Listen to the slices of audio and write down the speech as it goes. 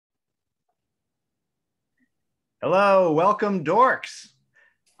Hello, welcome dorks.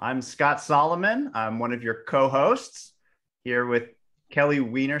 I'm Scott Solomon. I'm one of your co-hosts here with Kelly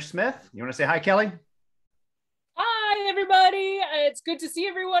Weinersmith. You want to say hi, Kelly? Hi, everybody. It's good to see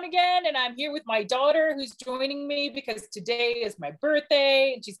everyone again. And I'm here with my daughter who's joining me because today is my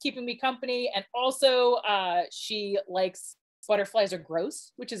birthday and she's keeping me company. And also she likes Butterflies Are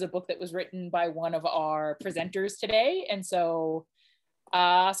Gross, which is a book that was written by one of our presenters today. And so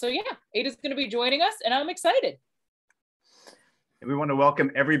yeah, Ada's going to be joining us and I'm excited. We want to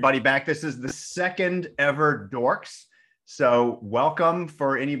welcome everybody back. This is the second ever dorks. So welcome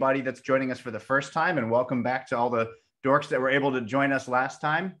for anybody that's joining us for the first time, and welcome back to all the dorks that were able to join us last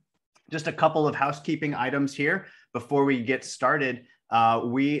time. Just a couple of housekeeping items here before we get started.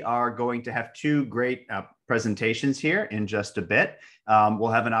 We are going to have two great presentations here in just a bit.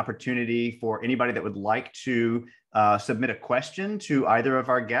 We'll have an opportunity for anybody that would like to submit a question to either of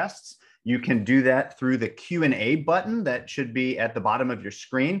our guests. You can do that through the Q&A button that should be at the bottom of your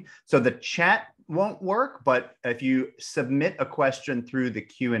screen. So the chat won't work, but if you submit a question through the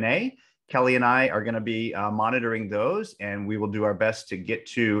Q&A, Kelly and I are going to be monitoring those, and we will do our best to get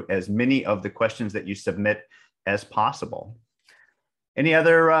to as many of the questions that you submit as possible. Any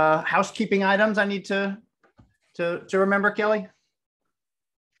other housekeeping items I need to remember, Kelly?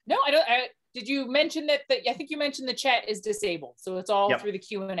 No, I don't. Did you mention that? I think you mentioned the chat is disabled, so it's all through the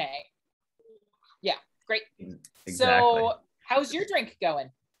Q&A. Yeah, great. Exactly. So how's your drink going?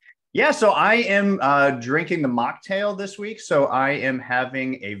 Yeah, so I am drinking the mocktail this week. So I am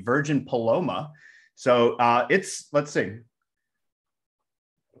having a Virgin Paloma. So let's see.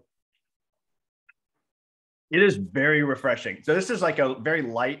 It is very refreshing. So this is like a very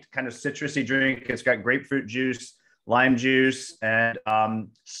light kind of citrusy drink. It's got grapefruit juice, lime juice, and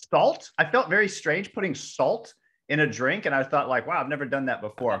salt. I felt very strange putting salt in a drink. And I thought like, wow, I've never done that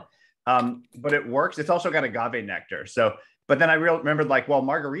before. But it works. It's also got agave nectar. So, but then I remembered like, well,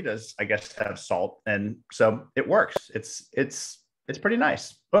 margaritas, I guess, have salt. And so it works. It's pretty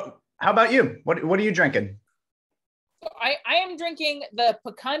nice. But how about you? What are you drinking? So I am drinking the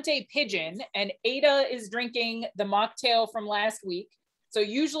Picante Pigeon, and Ada is drinking the mocktail from last week. So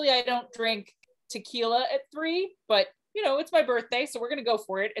usually I don't drink tequila at 3, but you know, it's my birthday, so we're going to go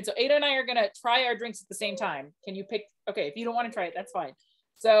for it. And so Ada and I are going to try our drinks at the same time. Can you pick? Okay, if you don't want to try it, that's fine.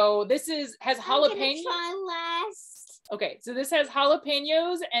 So this has jalapeno. Try last. Okay, so this has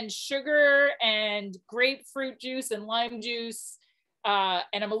jalapenos and sugar and grapefruit juice and lime juice. And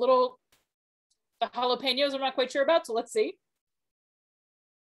the jalapenos I'm not quite sure about, so let's see.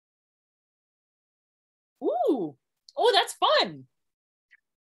 Ooh, oh, that's fun.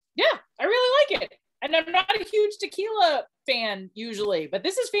 Yeah, I really like it. And I'm not a huge tequila fan usually, but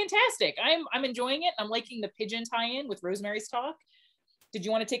this is fantastic. I'm enjoying it. I'm liking the pigeon tie-in with Rosemary's talk. Did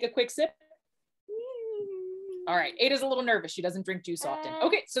you want to take a quick sip? All right, Ada's a little nervous. She doesn't drink juice often.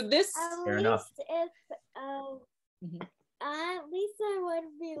 Okay, so this. Fair enough. At least I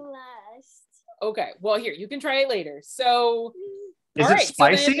would be last. Okay, well here, you can try it later. So, is it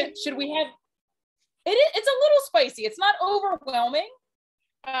spicy? So then, should we have? It's a little spicy. It's not overwhelming.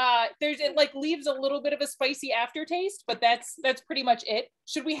 It like leaves a little bit of a spicy aftertaste, but that's pretty much it.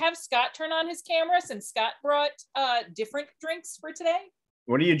 Should we have Scott turn on his camera since Scott brought different drinks for today?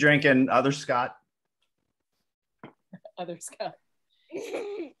 What are you drinking, other Scott? Other Scott.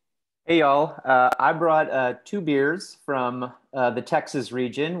 Hey y'all, I brought 2 beers from the Texas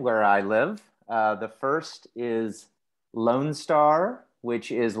region where I live. The first is Lone Star,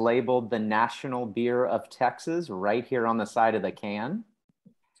 which is labeled the National Beer of Texas right here on the side of the can.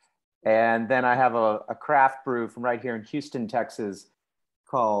 And then I have a craft brew from right here in Houston, Texas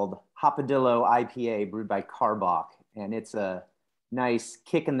called Hopadillo IPA brewed by Karbach. And it's a nice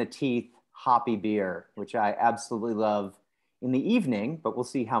kick in the teeth hoppy beer, which I absolutely love in the evening, but we'll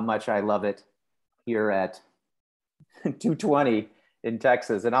see how much I love it here at 2:20 in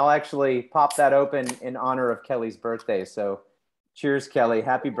Texas. And I'll actually pop that open in honor of Kelly's birthday. So cheers, Kelly.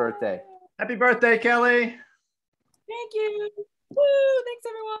 Happy birthday. Happy birthday, Kelly. Thank you. Woo, thanks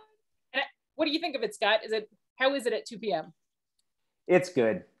everyone. And what do you think of it, Scott? How is it at 2 p.m.? It's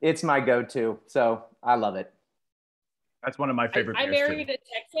good. It's my go-to. So I love it. That's one of my favorite beers. I married a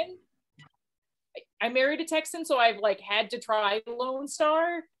Texan. I married a Texan, so I've like had to try Lone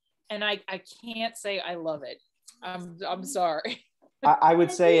Star, and I can't say I love it. I'm sorry. I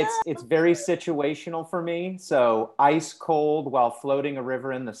would say it's very situational for me. So ice cold while floating a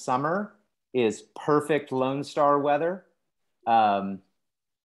river in the summer is perfect Lone Star weather. I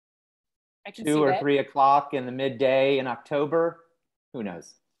can 2 or 3 o'clock in the midday in October, who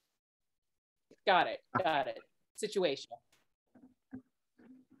knows? Got it. Situational.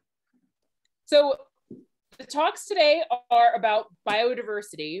 So the talks today are about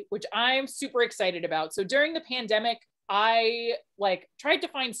biodiversity, which I'm super excited about. So during the pandemic, I tried to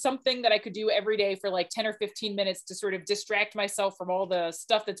find something that I could do every day for like 10 or 15 minutes to sort of distract myself from all the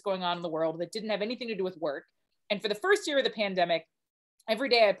stuff that's going on in the world that didn't have anything to do with work. And for the first year of the pandemic, every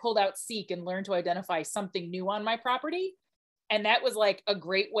day I pulled out Seek and learned to identify something new on my property. And that was like a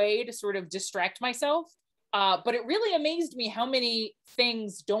great way to sort of distract myself. But it really amazed me how many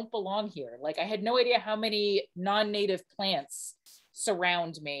things don't belong here. Like I had no idea how many non-native plants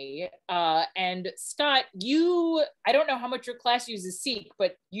surround me. And Scott, I don't know how much your class uses Seek,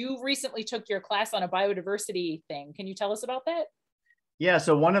 but you recently took your class on a biodiversity thing. Can you tell us about that? Yeah,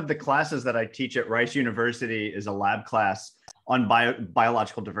 so one of the classes that I teach at Rice University is a lab class on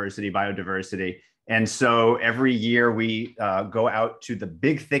biological diversity, biodiversity. And so every year we go out to the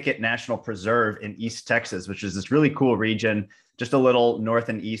Big Thicket National Preserve in East Texas, which is this really cool region, just a little north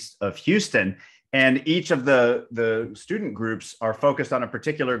and east of Houston. And each of the student groups are focused on a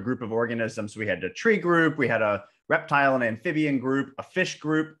particular group of organisms. We had a tree group, we had a reptile and amphibian group, a fish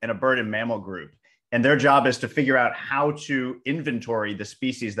group, and a bird and mammal group. And their job is to figure out how to inventory the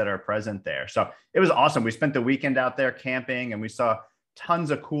species that are present there. So it was awesome. We spent the weekend out there camping and we saw tons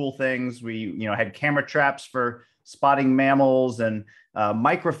of cool things. We had camera traps for spotting mammals and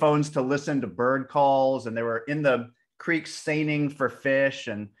microphones to listen to bird calls. And they were in the creek seining for fish.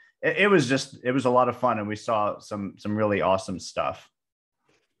 And it was a lot of fun. And we saw some really awesome stuff.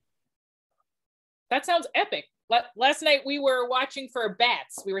 That sounds epic. Last night we were watching for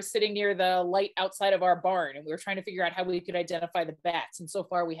bats. We were sitting near the light outside of our barn and we were trying to figure out how we could identify the bats. And so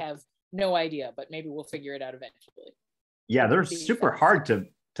far we have no idea, but maybe we'll figure it out eventually. Yeah, they're super hard to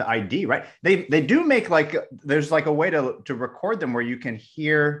ID, right? They do make there's like a way to record them where you can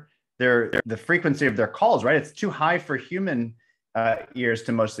hear the frequency of their calls, right? It's too high for human ears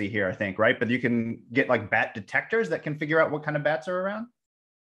to mostly hear, I think, right? But you can get like bat detectors that can figure out what kind of bats are around.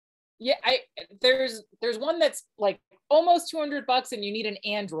 Yeah, there's one that's like almost $200 and you need an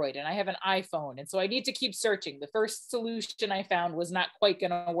Android and I have an iPhone. And so I need to keep searching. The first solution I found was not quite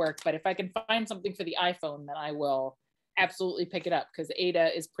gonna work, but if I can find something for the iPhone, then I will absolutely pick it up because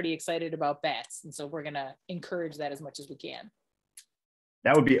Ada is pretty excited about bats. And so we're gonna encourage that as much as we can.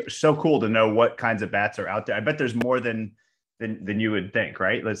 That would be so cool to know what kinds of bats are out there. I bet there's more than you would think,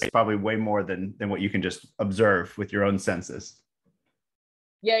 right? That's probably way more than what you can just observe with your own senses.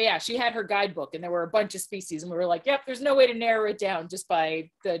 Yeah. She had her guidebook and there were a bunch of species and we were like, yep, there's no way to narrow it down just by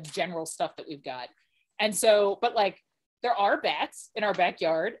the general stuff that we've got. And so, but like there are bats in our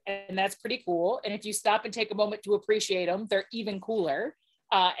backyard and that's pretty cool. And if you stop and take a moment to appreciate them, they're even cooler.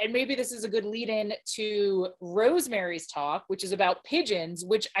 And maybe this is a good lead in to Rosemary's talk, which is about pigeons,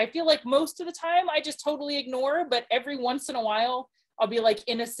 which I feel like most of the time I just totally ignore, but every once in a while I'll be like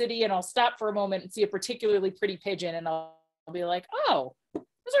in a city and I'll stop for a moment and see a particularly pretty pigeon and I'll be like, oh,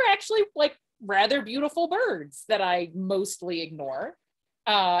 those are actually like rather beautiful birds that I mostly ignore.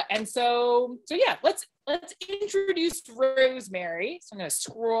 And so yeah, let's introduce Rosemary. So I'm going to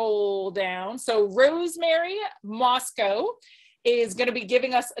scroll down. So Rosemary Mosco is going to be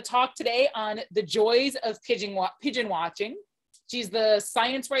giving us a talk today on the joys of pigeon watching. She's the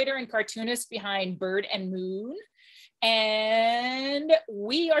science writer and cartoonist behind Bird and Moon. And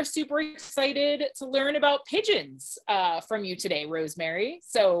we are super excited to learn about pigeons from you today, Rosemary.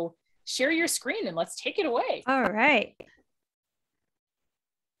 So share your screen and let's take it away. All right.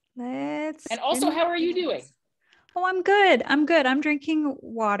 And also, how are you doing? Oh, I'm good. I'm drinking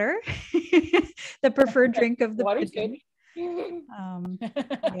water, the preferred drink of the Water's pigeon. good.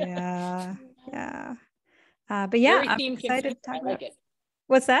 Yeah. But yeah, I'm excited to talk about it.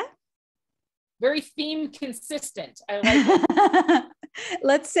 What's that? Very theme consistent. I like it.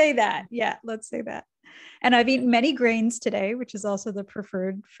 Let's say that. Yeah, let's say that. And I've eaten many grains today, which is also the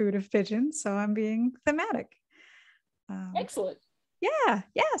preferred food of pigeons. So I'm being thematic. Excellent. Yeah.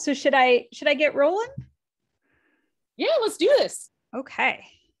 So should I get rolling? Yeah, let's do this. Okay.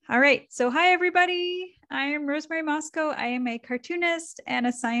 All right. So hi, everybody. I am Rosemary Mosco. I am a cartoonist and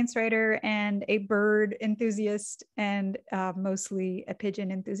a science writer and a bird enthusiast and mostly a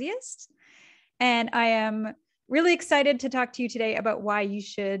pigeon enthusiast. And I am really excited to talk to you today about why you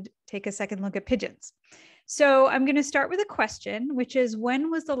should take a second look at pigeons. So I'm going to start with a question, which is, when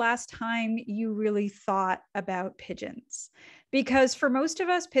was the last time you really thought about pigeons? Because for most of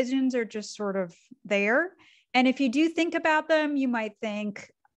us, pigeons are just sort of there. And if you do think about them, you might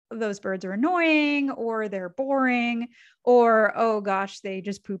think those birds are annoying, or they're boring, or, oh gosh, they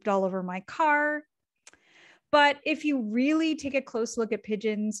just pooped all over my car. But if you really take a close look at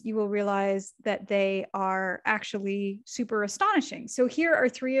pigeons, you will realize that they are actually super astonishing. So here are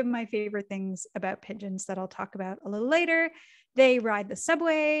 3 of my favorite things about pigeons that I'll talk about a little later. They ride the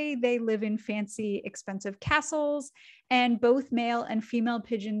subway, they live in fancy, expensive castles, and both male and female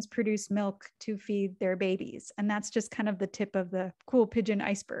pigeons produce milk to feed their babies. And that's just kind of the tip of the cool pigeon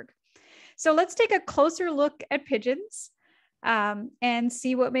iceberg. So let's take a closer look at pigeons and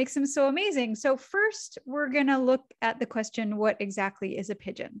see what makes them so amazing. So first, we're gonna look at the question, what exactly is a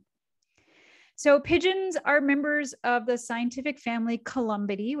pigeon? So pigeons are members of the scientific family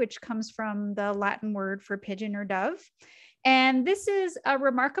Columbidae, which comes from the Latin word for pigeon or dove. And this is a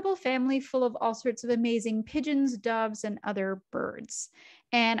remarkable family full of all sorts of amazing pigeons, doves, and other birds.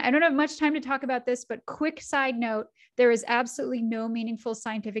 And I don't have much time to talk about this, but quick side note, there is absolutely no meaningful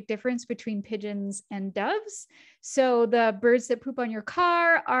scientific difference between pigeons and doves. So the birds that poop on your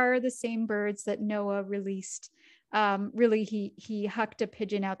car are the same birds that Noah released. Really, he hucked a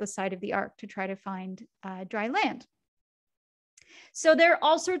pigeon out the side of the ark to try to find dry land. So there are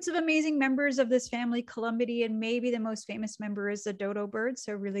all sorts of amazing members of this family, Columbidae, and maybe the most famous member is the dodo bird.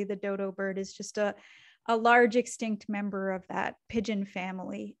 So really the dodo bird is just a large extinct member of that pigeon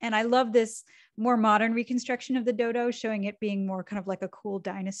family. And I love this more modern reconstruction of the dodo, showing it being more kind of like a cool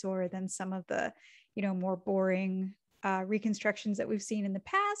dinosaur than some of the, more boring reconstructions that we've seen in the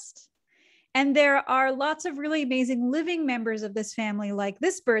past. And there are lots of really amazing living members of this family, like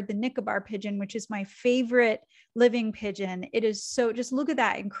this bird, the Nicobar pigeon, which is my favorite living pigeon. It is so, just look at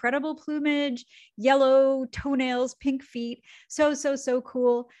that incredible plumage, yellow toenails, pink feet. So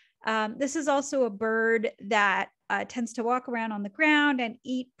cool. This is also a bird that tends to walk around on the ground and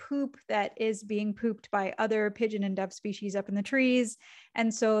eat poop that is being pooped by other pigeon and dove species up in the trees.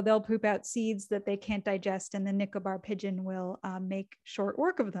 And so they'll poop out seeds that they can't digest, and the Nicobar pigeon will make short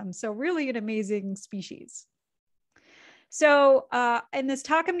work of them. So really an amazing species. So in this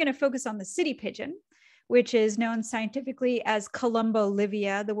talk, I'm going to focus on the city pigeon, which is known scientifically as Columbo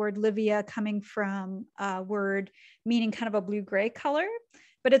livia, the word livia coming from a word meaning kind of a blue-gray color.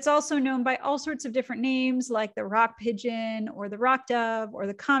 But it's also known by all sorts of different names, like the rock pigeon or the rock dove or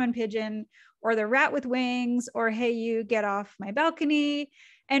the common pigeon or the rat with wings, or hey, you get off my balcony.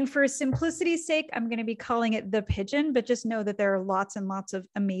 And for simplicity's sake, I'm going to be calling it the pigeon, but just know that there are lots and lots of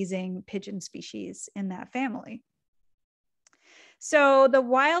amazing pigeon species in that family. So the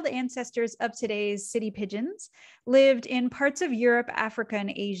wild ancestors of today's city pigeons lived in parts of Europe, Africa,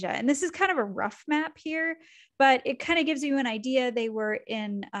 and Asia. And this is kind of a rough map here, but it kind of gives you an idea. They were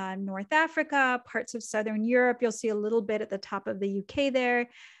in North Africa, parts of Southern Europe. You'll see a little bit at the top of the UK there,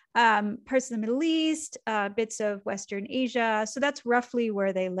 parts of the Middle East, bits of Western Asia. So that's roughly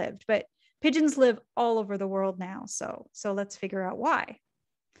where they lived. But pigeons live all over the world now. So let's figure out why.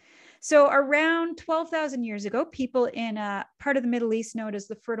 So around 12,000 years ago, people in a part of the Middle East known as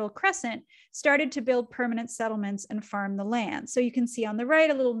the Fertile Crescent started to build permanent settlements and farm the land. So you can see on the right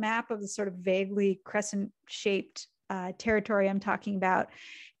a little map of the sort of vaguely crescent-shaped territory I'm talking about.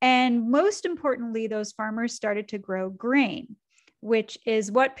 And most importantly, those farmers started to grow grain, which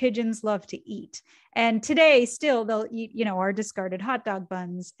is what pigeons love to eat. And today still they'll eat, our discarded hot dog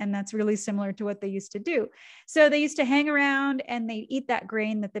buns. And that's really similar to what they used to do. So they used to hang around and they'd eat that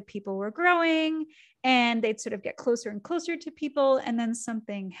grain that the people were growing, and they'd sort of get closer and closer to people. And then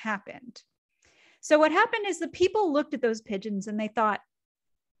something happened. So what happened is the people looked at those pigeons and they thought,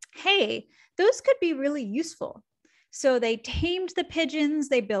 hey, those could be really useful. So they tamed the pigeons,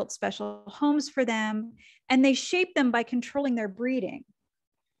 they built special homes for them, and they shaped them by controlling their breeding,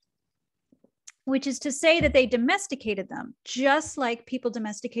 which is to say that they domesticated them, just like people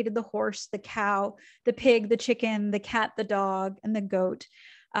domesticated the horse, the cow, the pig, the chicken, the cat, the dog, and the goat.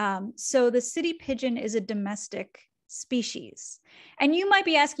 So the city pigeon is a domestic species. And you might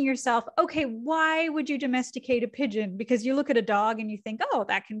be asking yourself, okay, why would you domesticate a pigeon? Because you look at a dog and you think, oh,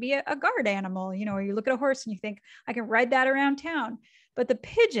 that can be a guard animal, or you look at a horse and you think, I can ride that around town. But the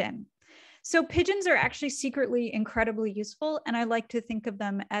pigeon, so pigeons are actually secretly incredibly useful. And I like to think of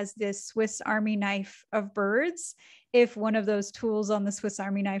them as this Swiss Army knife of birds, if one of those tools on the Swiss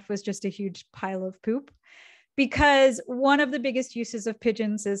Army knife was just a huge pile of poop. Because one of the biggest uses of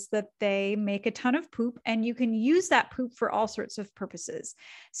pigeons is that they make a ton of poop, and you can use that poop for all sorts of purposes.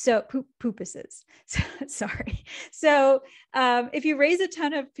 So poopuses, sorry. So if you raise a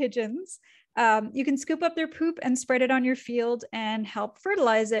ton of pigeons, you can scoop up their poop and spread it on your field and help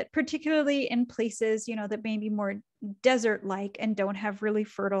fertilize it, particularly in places, that may be more desert-like and don't have really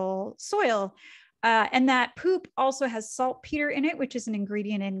fertile soil. And that poop also has saltpeter in it, which is an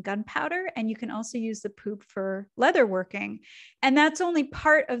ingredient in gunpowder. And you can also use the poop for leather working. And that's only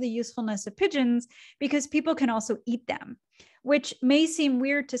part of the usefulness of pigeons, because people can also eat them, which may seem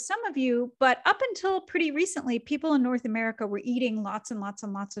weird to some of you, but up until pretty recently, people in North America were eating lots and lots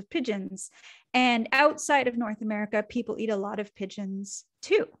and lots of pigeons. And outside of North America, people eat a lot of pigeons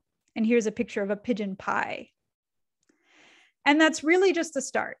too. And here's a picture of a pigeon pie. And that's really just the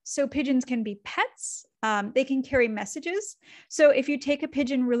start. So pigeons can be pets. They can carry messages. So if you take a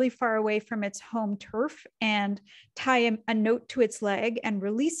pigeon really far away from its home turf and tie a note to its leg and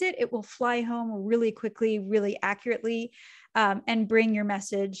release it, it will fly home really quickly, really accurately, and bring your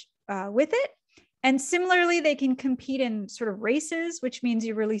message with it. And similarly, they can compete in sort of races, which means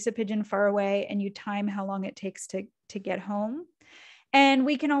you release a pigeon far away and you time how long it takes to get home. And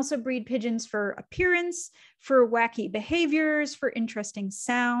we can also breed pigeons for appearance, for wacky behaviors, for interesting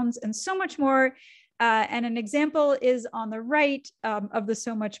sounds, and so much more. And an example is on the right of the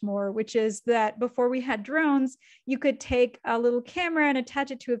so much more, which is that before we had drones, you could take a little camera and attach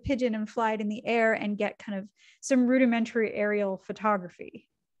it to a pigeon and fly it in the air and get kind of some rudimentary aerial photography.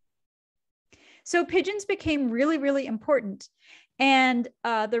 So pigeons became really, really important. And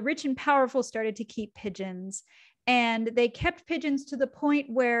the rich and powerful started to keep pigeons. And they kept pigeons to the point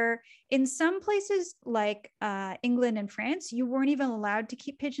where in some places like England and France, you weren't even allowed to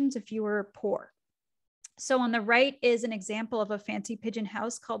keep pigeons if you were poor. So on the right is an example of a fancy pigeon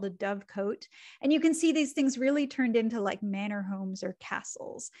house called a dovecote. And you can see these things really turned into like manor homes or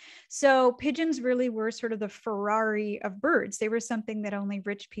castles. So pigeons really were sort of the Ferrari of birds. They were something that only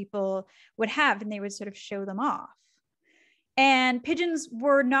rich people would have, and they would sort of show them off. And pigeons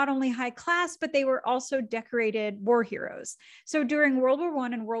were not only high class, but they were also decorated war heroes. So during World War I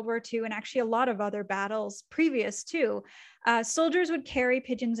and World War II, and actually a lot of other battles previous too, soldiers would carry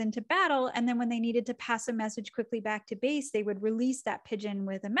pigeons into battle. And then when they needed to pass a message quickly back to base, they would release that pigeon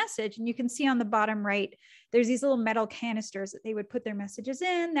with a message. And you can see on the bottom right, there's these little metal canisters that they would put their messages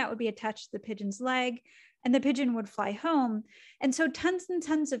in that would be attached to the pigeon's leg, and the pigeon would fly home. And so tons and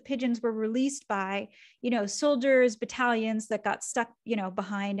tons of pigeons were released by, soldiers, battalions that got stuck,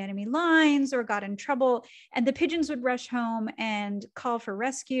 behind enemy lines or got in trouble. And the pigeons would rush home and call for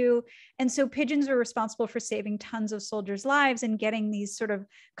rescue. And so pigeons were responsible for saving tons of soldiers' lives and getting these sort of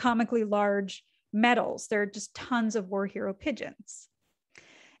comically large medals. There are just tons of war hero pigeons.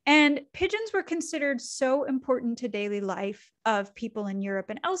 And pigeons were considered so important to daily life of people in Europe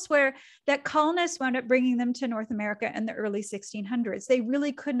and elsewhere that colonists wound up bringing them to North America in the early 1600s. They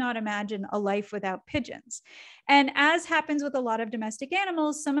really could not imagine a life without pigeons. And as happens with a lot of domestic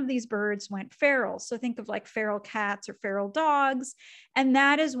animals, some of these birds went feral. So think of like feral cats or feral dogs. And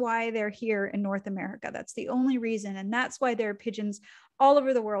that is why they're here in North America. That's the only reason. And that's why there are pigeons all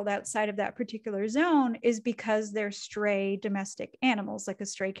over the world outside of that particular zone, is because they're stray domestic animals, like a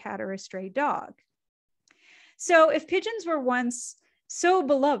stray cat or a stray dog. So if pigeons were once so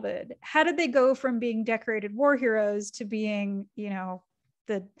beloved, how did they go from being decorated war heroes to being,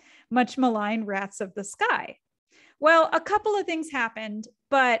 the much maligned rats of the sky? Well, a couple of things happened,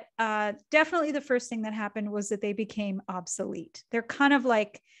 but definitely the first thing that happened was that they became obsolete. They're kind of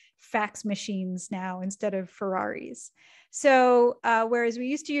like fax machines now instead of Ferraris. So whereas we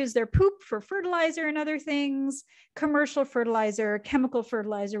used to use their poop for fertilizer and other things, commercial fertilizer, chemical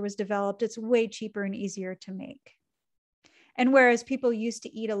fertilizer was developed. It's way cheaper and easier to make. And whereas people used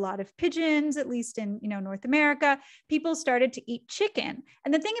to eat a lot of pigeons, at least in North America, people started to eat chicken.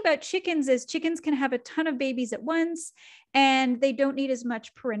 And the thing about chickens is chickens can have a ton of babies at once, and they don't need as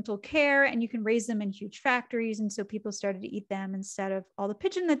much parental care, and you can raise them in huge factories. And so people started to eat them instead of all the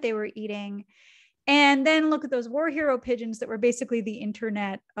pigeon that they were eating. And then look at those war hero pigeons that were basically the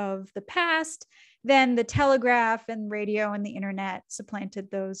internet of the past. Then the telegraph and radio and the internet supplanted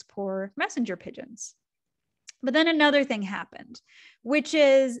those poor messenger pigeons. But then another thing happened, which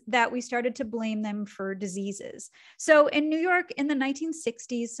is that we started to blame them for diseases. So in New York in the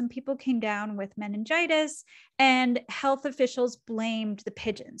 1960s, some people came down with meningitis, and health officials blamed the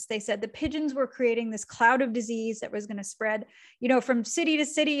pigeons. They said the pigeons were creating this cloud of disease that was going to spread, from city to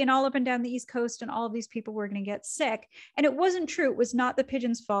city and all up and down the East Coast, and all of these people were going to get sick. And it wasn't true. It was not the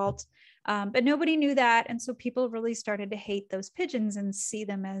pigeons' fault. But nobody knew that. And so people really started to hate those pigeons and see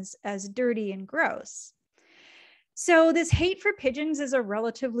them as dirty and gross. So this hate for pigeons is a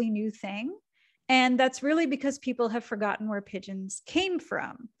relatively new thing. And that's really because people have forgotten where pigeons came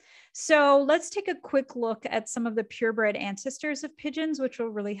from. So let's take a quick look at some of the purebred ancestors of pigeons, which will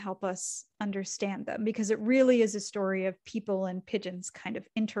really help us understand them, because it really is a story of people and pigeons kind of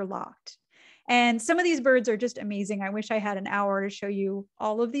interlocked. And some of these birds are just amazing. I wish I had an hour to show you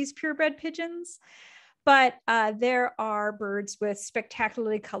all of these purebred pigeons. But there are birds with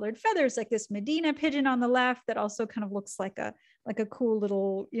spectacularly colored feathers, like this Medina pigeon on the left that also kind of looks like a cool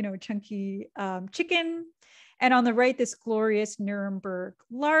little, chunky chicken. And on the right, this glorious Nuremberg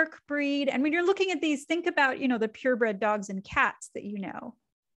lark breed. And when you're looking at these, think about, the purebred dogs and cats that you know.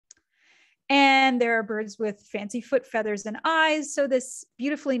 And there are birds with fancy foot feathers and eyes. So this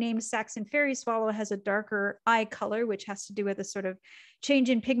beautifully named Saxon fairy swallow has a darker eye color, which has to do with a sort of change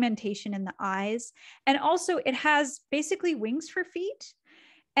in pigmentation in the eyes. And also it has basically wings for feet.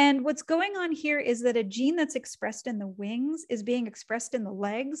 And what's going on here is that a gene that's expressed in the wings is being expressed in the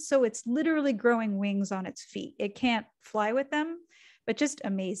legs. So it's literally growing wings on its feet. It can't fly with them, but just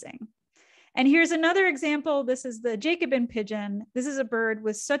amazing. And here's another example. This is the Jacobin pigeon. This is a bird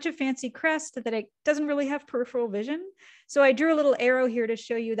with such a fancy crest that it doesn't really have peripheral vision. So I drew a little arrow here to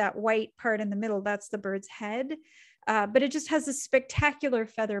show you that white part in the middle. That's the bird's head. But it just has a spectacular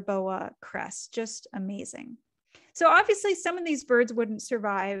feather boa crest, just amazing. So obviously some of these birds wouldn't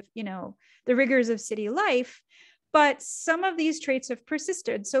survive, the rigors of city life, but some of these traits have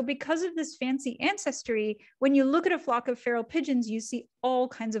persisted. So because of this fancy ancestry, when you look at a flock of feral pigeons, you see all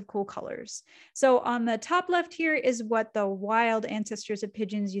kinds of cool colors. So on the top left here is what the wild ancestors of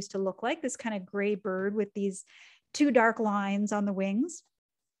pigeons used to look like, this kind of gray bird with these two dark lines on the wings.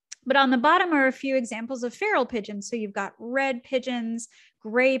 But on the bottom are a few examples of feral pigeons. So you've got red pigeons,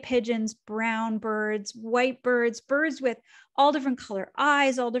 gray pigeons, brown birds, white birds, birds with all different color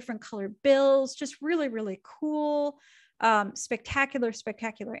eyes, all different color bills, just really, really cool,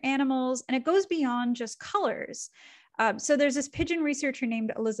 spectacular animals. And it goes beyond just colors. So there's this pigeon researcher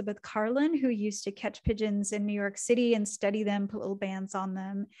named Elizabeth Carlin who used to catch pigeons in New York City and study them, put little bands on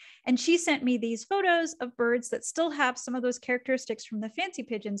them. And she sent me these photos of birds that still have some of those characteristics from the fancy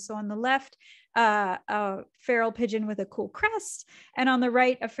pigeons. So on the left, a feral pigeon with a cool crest, and on the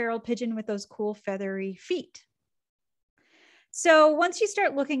right, a feral pigeon with those cool feathery feet. So once you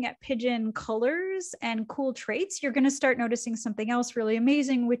start looking at pigeon colors and cool traits, you're going to start noticing something else really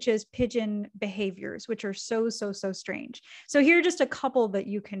amazing, which is pigeon behaviors, which are so strange. So here are just a couple that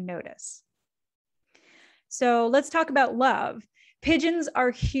you can notice. So let's talk about love. Pigeons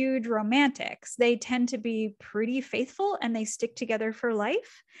are huge romantics. They tend to be pretty faithful and they stick together for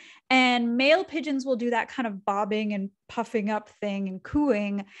life. And male pigeons will do that kind of bobbing and puffing up thing and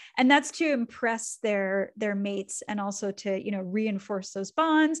cooing. And that's to impress their mates and also to, reinforce those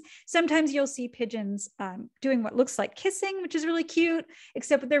bonds. Sometimes you'll see pigeons doing what looks like kissing, which is really cute,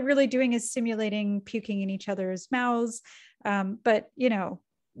 except what they're really doing is simulating puking in each other's mouths. But,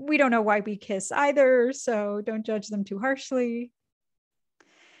 we don't know why we kiss either, so don't judge them too harshly.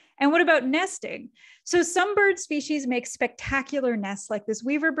 And what about nesting? So some bird species make spectacular nests like this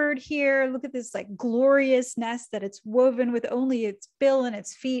weaver bird here. Look at this glorious nest that it's woven with only its bill and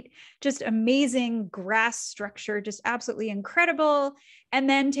its feet. Just amazing grass structure, just absolutely incredible. And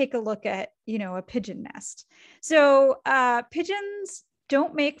then take a look at, a pigeon nest. So pigeons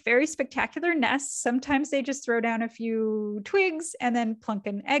don't make very spectacular nests. Sometimes they just throw down a few twigs and then plunk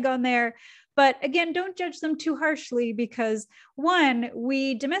an egg on there. But again, don't judge them too harshly because one,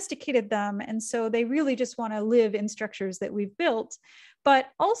 we domesticated them. And so they really just want to live in structures that we've built. But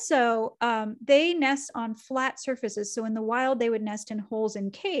also they nest on flat surfaces. So in the wild, they would nest in holes in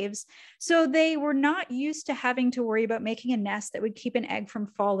caves. So they were not used to having to worry about making a nest that would keep an egg from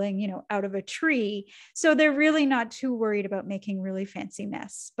falling, out of a tree. So they're really not too worried about making really fancy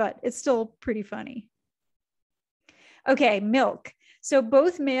nests, but it's still pretty funny. Okay, milk. So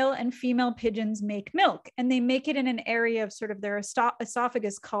both male and female pigeons make milk, and they make it in an area of sort of their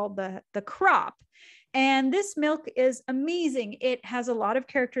esophagus called the crop. And this milk is amazing. It has a lot of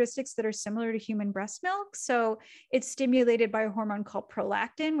characteristics that are similar to human breast milk. So it's stimulated by a hormone called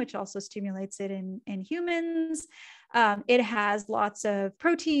prolactin, which also stimulates it in humans. It has lots of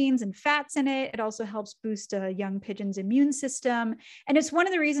proteins and fats in it. It also helps boost a young pigeon's immune system. And it's one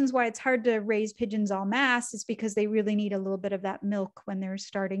of the reasons why it's hard to raise pigeons en masse is because they really need a little bit of that milk when they're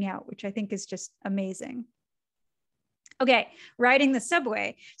starting out, which I think is just amazing. Okay, riding the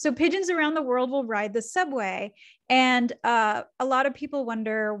subway. So pigeons around the world will ride the subway. And a lot of people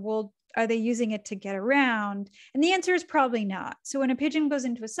wonder, well, are they using it to get around? And the answer is probably not. So when a pigeon goes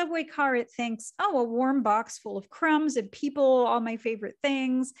into a subway car, it thinks, oh, a warm box full of crumbs and people, all my favorite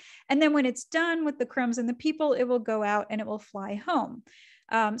things. And then when it's done with the crumbs and the people, it will go out and it will fly home.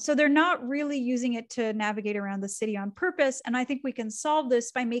 So they're not really using it to navigate around the city on purpose. And I think we can solve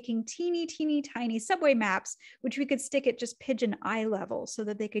this by making teeny tiny subway maps, which we could stick at just pigeon eye level so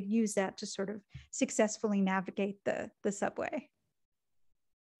that they could use that to sort of successfully navigate the subway.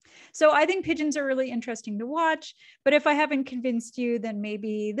 So I think pigeons are really interesting to watch, but if I haven't convinced you, then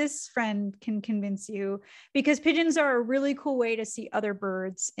maybe this friend can convince you, because pigeons are a really cool way to see other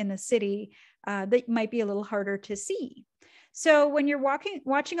birds in the city that might be a little harder to see. So when you're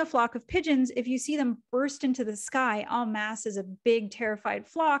watching a flock of pigeons, if you see them burst into the sky en masse as a big terrified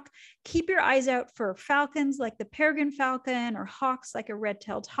flock, keep your eyes out for falcons like the peregrine falcon, or hawks like a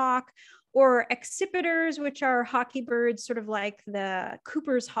red-tailed hawk, or accipiters, which are hawky birds, sort of like the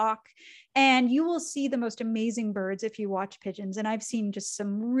Cooper's hawk. And you will see the most amazing birds if you watch pigeons. And I've seen just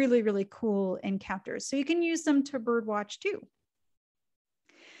some really, really cool encounters. So you can use them to bird watch too.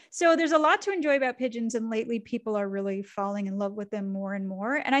 So there's a lot to enjoy about pigeons, and lately people are really falling in love with them more and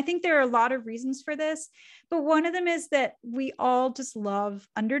more. And I think there are a lot of reasons for this, but one of them is that we all just love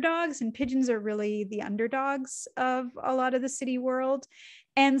underdogs, and pigeons are really the underdogs of a lot of the city world.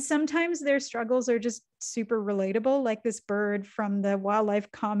 And sometimes their struggles are just super relatable, like this bird from the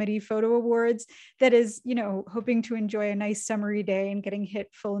Wildlife Comedy Photo Awards that is, you know, hoping to enjoy a nice summery day and getting hit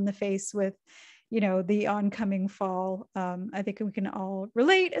full in the face with, you know, the oncoming fall. I think we can all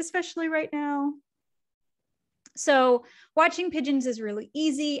relate, especially right now. So watching pigeons is really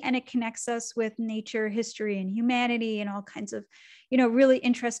easy, and it connects us with nature, history, and humanity, and all kinds of, you know, really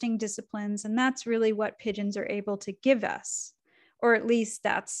interesting disciplines. And that's really what pigeons are able to give us, or at least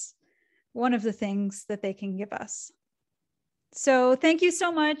that's one of the things that they can give us. So thank you so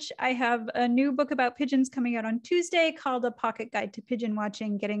much. I have a new book about pigeons coming out on Tuesday called A Pocket Guide to Pigeon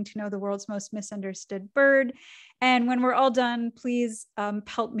Watching, Getting to Know the World's Most Misunderstood Bird. And when we're all done, please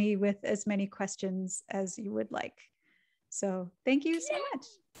pelt me with as many questions as you would like. So thank you so much.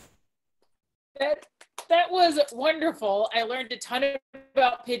 That was wonderful. I learned a ton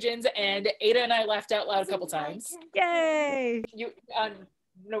about pigeons, and Ada and I laughed out loud a couple times. Yay! I'm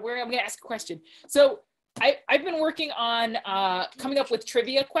going to ask a question. So I've been working on coming up with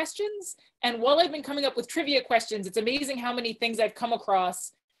trivia questions. And while I've been coming up with trivia questions, it's amazing how many things I've come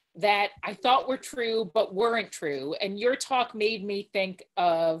across that I thought were true, but weren't true. And your talk made me think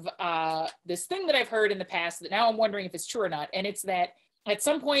of this thing that I've heard in the past that now I'm wondering if it's true or not. And it's that at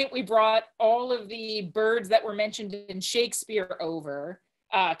some point we brought all of the birds that were mentioned in Shakespeare over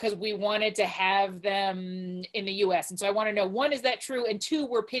because we wanted to have them in the US. And so I want to know, one, is that true? And two,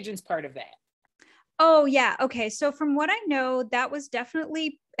 were pigeons part of that? Oh, yeah. Okay. So from what I know, that was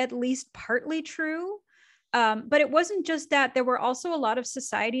definitely at least partly true. But it wasn't just that. There were also a lot of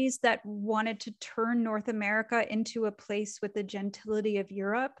societies that wanted to turn North America into a place with the gentility of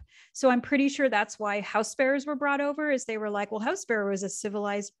Europe. So I'm pretty sure that's why house sparrows were brought over, is they were like, well, house sparrow is a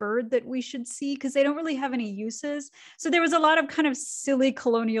civilized bird that we should see because they don't really have any uses. So there was a lot of kind of silly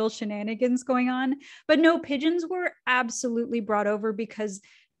colonial shenanigans going on. But no, pigeons were absolutely brought over because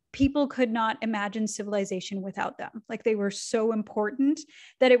people could not imagine civilization without them. Like, they were so important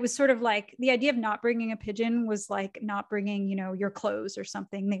that it was sort of like the idea of not bringing a pigeon was like not bringing, you know, your clothes or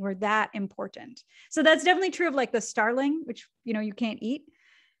something. They were that important. So that's definitely true of like the starling, which, you know, you can't eat.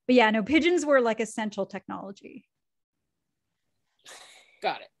 But yeah, no, pigeons were like essential technology.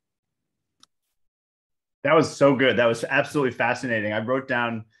 Got it. That was so good. That was absolutely fascinating. I wrote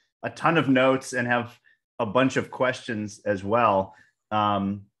down a ton of notes and have a bunch of questions as well.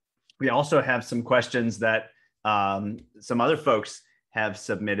 We also have some questions that some other folks have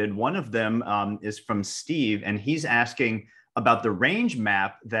submitted. One of them is from Steve, and he's asking about the range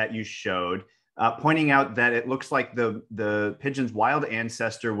map that you showed, pointing out that it looks like the pigeon's wild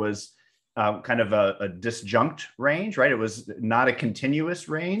ancestor was kind of a disjunct range, right? It was not a continuous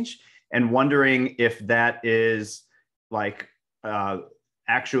range, and wondering if that is like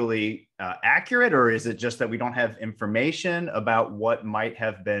actually accurate, or is it just that we don't have information about what might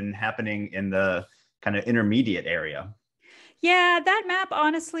have been happening in the kind of intermediate area? Yeah, that map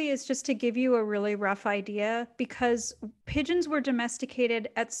honestly is just to give you a really rough idea, because pigeons were domesticated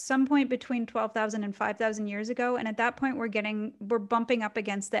at some point between 12,000 and 5,000 years ago. And at that point, we're bumping up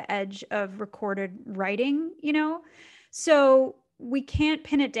against the edge of recorded writing, you know? So we can't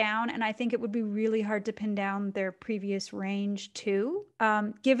pin it down. And I think it would be really hard to pin down their previous range too,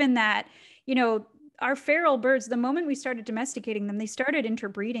 given that, you know, our feral birds, the moment we started domesticating them, they started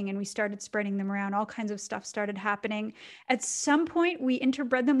interbreeding and we started spreading them around. All kinds of stuff started happening. At some point, we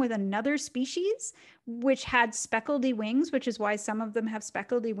interbred them with another species, which had speckledy wings, which is why some of them have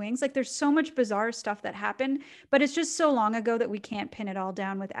speckledy wings. Like, there's so much bizarre stuff that happened, but it's just so long ago that we can't pin it all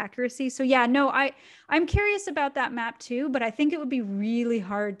down with accuracy. So yeah, no, I'm curious about that map too, but I think it would be really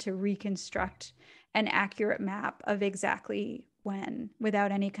hard to reconstruct an accurate map of exactly when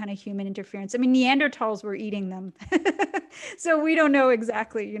without any kind of human interference. I mean, Neanderthals were eating them. So we don't know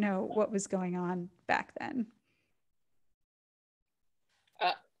exactly, you know, what was going on back then.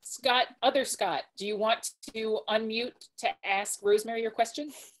 Other Scott, do you want to unmute to ask Rosemary your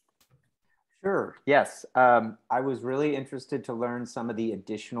question? Sure, yes. I was really interested to learn some of the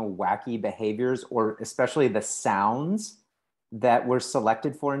additional wacky behaviors, or especially the sounds that were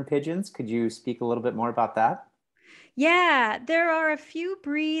selected for in pigeons. Could you speak a little bit more about that? Yeah, there are a few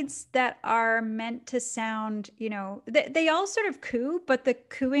breeds that are meant to sound, they all sort of coo, but the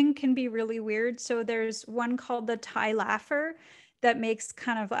cooing can be really weird. So there's one called the Thai laugher that makes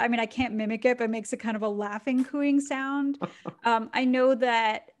kind of, I mean, I can't mimic it, but makes a kind of a laughing cooing sound. I know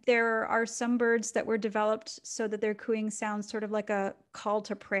that there are some birds that were developed so that their cooing sounds sort of like a call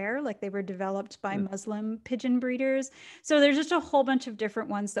to prayer, like they were developed by Muslim pigeon breeders. So there's just a whole bunch of different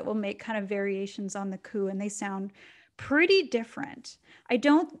ones that will make kind of variations on the coo, and they sound pretty different. I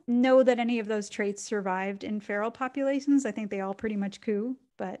don't know that any of those traits survived in feral populations. I think they all pretty much coo,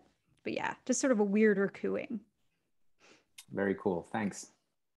 but yeah, just sort of a weirder cooing. Very cool, thanks.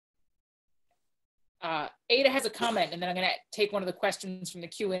 Ada has a comment, and then I'm gonna take one of the questions from the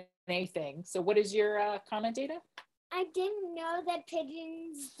Q&A thing. So what is your comment, Ada? I didn't know that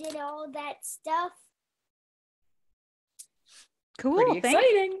pigeons did all that stuff. Cool. Pretty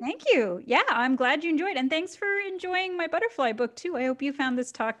exciting. Thank you. Yeah, I'm glad you enjoyed, and thanks for enjoying my butterfly book too. I hope you found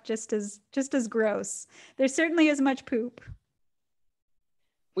this talk just as gross. There's certainly as much poop.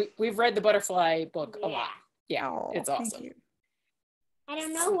 We've read the butterfly book a lot. Yeah, Oh, it's awesome. Thank you. I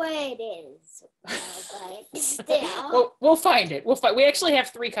don't know what it is, but still. Well, we'll find it. We actually have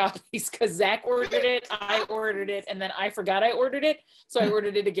 3 copies because Zach ordered it, I ordered it, and then I forgot I ordered it, so I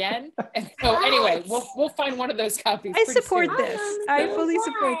ordered it again. And so anyway, we'll find one of those copies. I support soon. this. I fully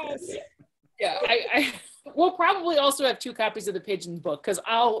support this. Yeah, we'll probably also have 2 copies of the Pigeon book because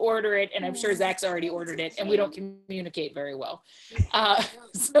I'll order it, and I'm sure Zach's already ordered it, and we don't communicate very well.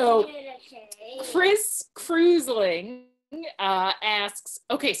 So Chris Cruisling asks,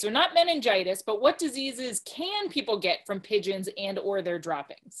 okay, so not meningitis, but what diseases can people get from pigeons and or their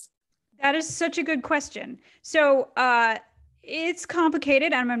droppings? That is such a good question. So it's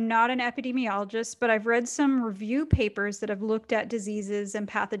complicated, and I'm not an epidemiologist, but I've read some review papers that have looked at diseases and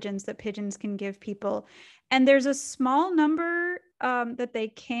pathogens that pigeons can give people. And there's a small number that they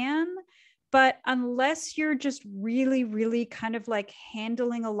can, but unless you're just really, really kind of like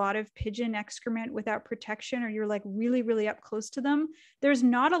handling a lot of pigeon excrement without protection, or you're like really, really up close to them, there's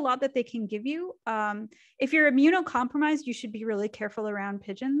not a lot that they can give you. If you're immunocompromised, you should be really careful around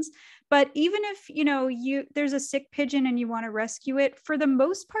pigeons. But even if, there's a sick pigeon and you want to rescue it, for the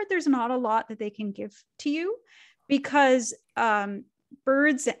most part, there's not a lot that they can give to you, because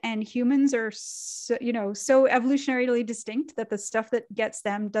birds and humans are so evolutionarily distinct that the stuff that gets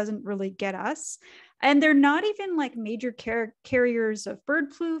them doesn't really get us. And they're not even like major carriers of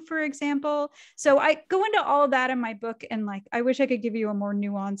bird flu, for example. So I go into all of that in my book, and like, I wish I could give you a more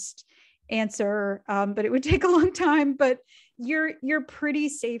nuanced answer, but it would take a long time. But you're pretty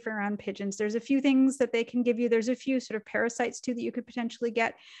safe around pigeons. There's a few things that they can give you. There's a few sort of parasites too that you could potentially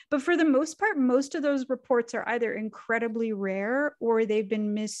get. But for the most part, most of those reports are either incredibly rare or they've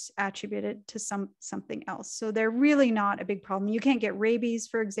been misattributed to something else. So they're really not a big problem. You can't get rabies,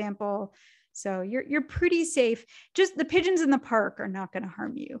 for example. So you're pretty safe. Just the pigeons in the park are not going to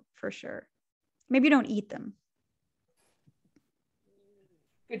harm you for sure. Maybe don't eat them.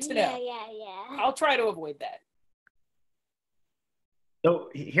 Good to know. Yeah. I'll try to avoid that. So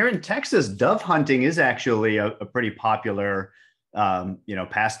here in Texas, dove hunting is actually a pretty popular,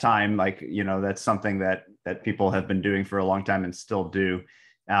 pastime. Like, that's something that people have been doing for a long time and still do.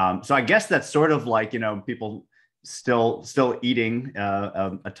 So I guess that's sort of like, people still eating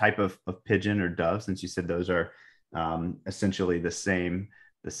a type of pigeon or dove, since you said those are essentially the same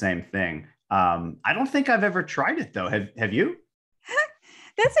thing. I don't think I've ever tried it though. Have you?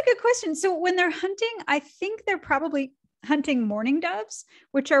 That's a good question. So when they're hunting, I think they're probably hunting mourning doves,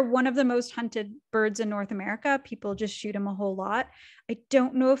 which are one of the most hunted birds in North America. People just shoot them a whole lot. I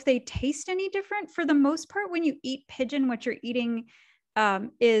don't know if they taste any different. For the most part, when you eat pigeon, what you're eating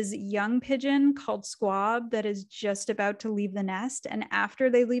is young pigeon called squab that is just about to leave the nest. And after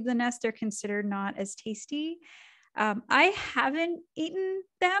they leave the nest, they're considered not as tasty. I haven't eaten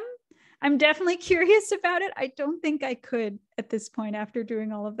them. I'm definitely curious about it. I don't think I could at this point after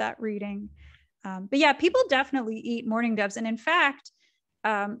doing all of that reading. But yeah, people definitely eat mourning doves. And in fact,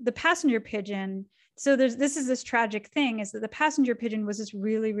 the passenger pigeon, so this is this tragic thing, is that the passenger pigeon was this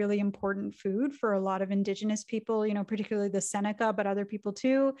really, really important food for a lot of indigenous people, particularly the Seneca, but other people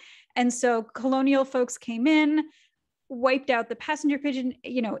too. And so colonial folks came in, wiped out the passenger pigeon,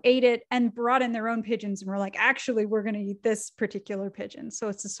 ate it, and brought in their own pigeons and were like, actually, we're going to eat this particular pigeon. So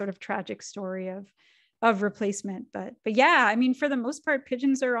it's a sort of tragic story of replacement. But yeah, I mean, for the most part,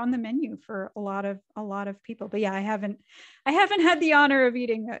 pigeons are on the menu for a lot of people. But yeah, I haven't had the honor of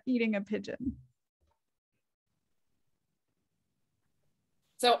eating a pigeon.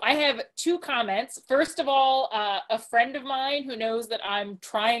 So I have two comments. First of all, a friend of mine who knows that I'm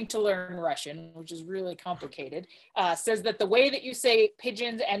trying to learn Russian, which is really complicated, says that the way that you say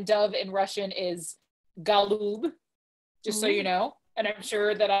pigeons and dove in Russian is galub, just so you know. And I'm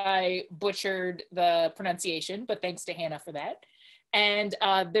sure that I butchered the pronunciation, but thanks to Hannah for that. And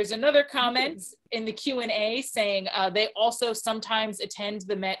there's another comment in the Q&A saying they also sometimes attend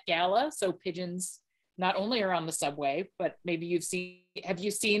the Met Gala. So pigeons not only are on the subway, but maybe have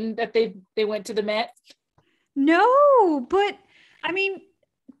you seen that they went to the Met? No, but I mean,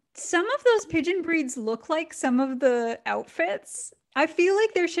 some of those pigeon breeds look like some of the outfits. I feel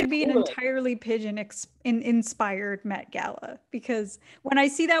like there should be an entirely pigeon inspired Met Gala, because when I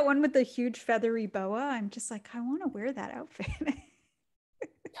see that one with the huge feathery boa, I'm just like, I want to wear that outfit.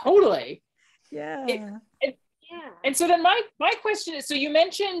 Totally. Yeah. And so then my question is, so you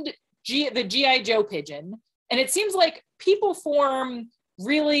mentioned the G.I. Joe pigeon, and it seems like people form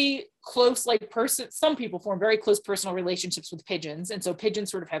really close, some people form very close personal relationships with pigeons. And so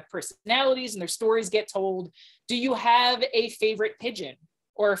pigeons sort of have personalities and their stories get told. Do you have a favorite pigeon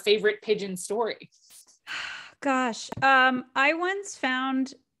or a favorite pigeon story? Gosh, I once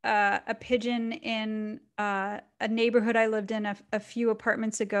found a pigeon in a neighborhood I lived in a few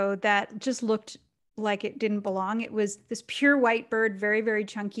apartments ago that just looked like it didn't belong. It was this pure white bird, very, very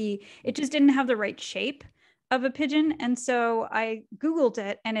chunky. It just didn't have the right shape of a pigeon. And so I Googled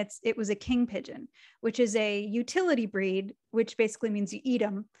it, and it was a king pigeon, which is a utility breed, which basically means you eat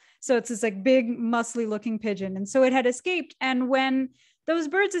them. So it's this like big, muscly looking pigeon. And so it had escaped. And when those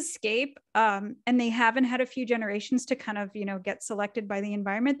birds escape, and they haven't had a few generations to kind of, get selected by the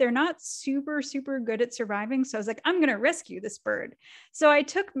environment, they're not super, super good at surviving. So I was like, I'm going to rescue this bird. So I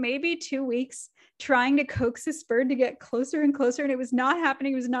took maybe 2 weeks trying to coax this bird to get closer and closer. And it was not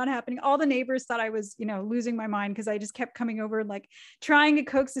happening. It was not happening. All the neighbors thought I was, losing my mind, because I just kept coming over and like trying to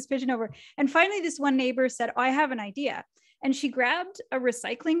coax this pigeon over. And finally, this one neighbor said, oh, I have an idea. And she grabbed a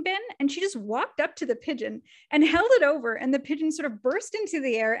recycling bin and she just walked up to the pigeon and held it over. And the pigeon sort of burst into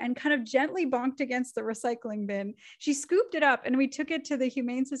the air and kind of gently bonked against the recycling bin. She scooped it up and we took it to the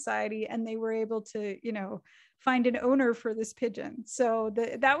Humane Society, and they were able to, find an owner for this pigeon. So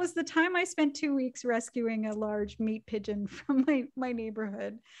that was the time I spent 2 weeks rescuing a large meat pigeon from my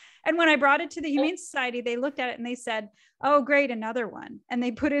neighborhood. And when I brought it to the Humane Society, they looked at it and they said, oh, great, another one. And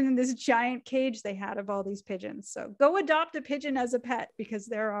they put it in this giant cage they had of all these pigeons. So go adopt a pigeon as a pet, because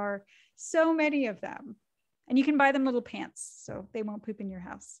there are so many of them. And you can buy them little pants so they won't poop in your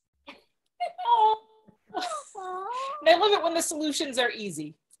house. And I love it when the solutions are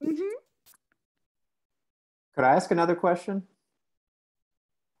easy. Mm-hmm. Could I ask another question?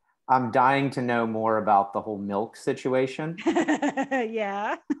 I'm dying to know more about the whole milk situation.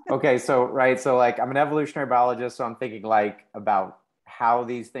 Yeah. Okay, so like I'm an evolutionary biologist, so I'm thinking like about how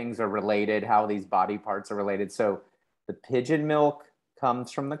these things are related, how these body parts are related. So the pigeon milk comes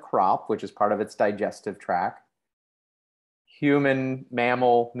from the crop, which is part of its digestive tract. Human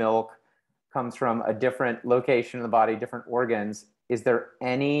mammal milk comes from a different location in the body, different organs. Is there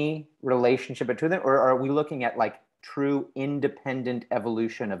any relationship between them, or are we looking at like true independent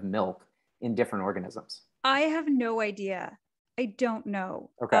evolution of milk in different organisms? I have no idea. I don't know.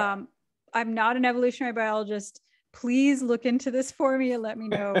 Okay. I'm not an evolutionary biologist. Please look into this for me and let me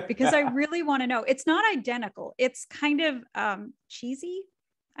know, because I really want to know. It's not identical. It's kind of cheesy,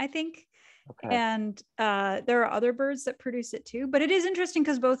 I think. Okay. And there are other birds that produce it too, but it is interesting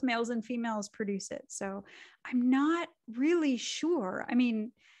because both males and females produce it. So I'm not really sure. I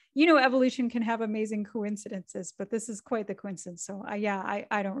mean, evolution can have amazing coincidences, but this is quite the coincidence. So I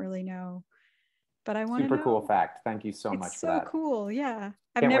don't really know, but I want to know. Super cool fact. Thank you so much for that. It's so cool. Yeah.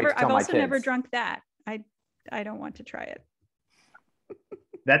 I've also never drunk that. I don't want to try it.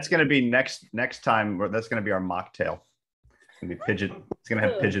 That's going to be next time, or that's going to be our mocktail. It's going to be pigeon. It's going to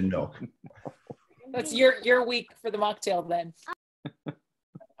have pigeon milk. That's your week for the mocktail then.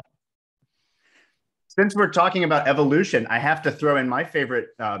 Since we're talking about evolution, I have to throw in my favorite,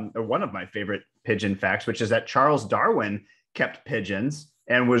 or one of my favorite pigeon facts, which is that Charles Darwin kept pigeons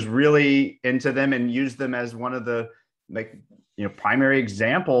and was really into them and used them as one of the primary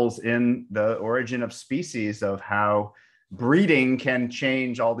examples in the origin of species, of how breeding can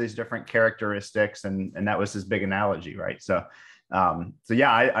change all these different characteristics, and that was his big analogy, right? So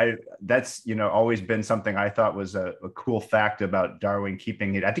I that's always been something I thought was a cool fact about Darwin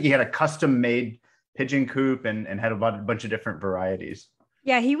keeping it. I think he had a custom made pigeon coop and had a bunch of different varieties.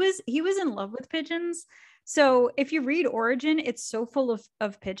 Yeah, he was in love with pigeons. So if you read Origin, it's so full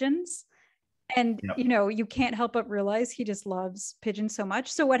of pigeons. And, Yep. you know, you can't help but realize he just loves pigeons so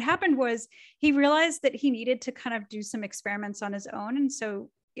much. So what happened was he realized that he needed to kind of do some experiments on his own. And so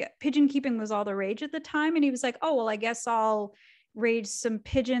yeah, pigeon keeping was all the rage at the time. And he was like, oh, well, I guess I'll raise some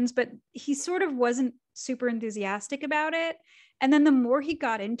pigeons. But he sort of wasn't super enthusiastic about it. And then the more he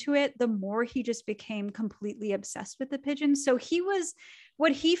got into it, the more he just became completely obsessed with the pigeons. So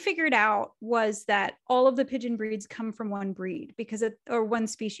what he figured out was that all of the pigeon breeds come from one breed or one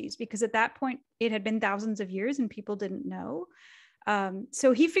species, because at that point it had been thousands of years and people didn't know.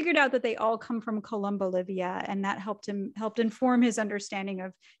 So he figured out that they all come from Columbolivia, and that helped inform his understanding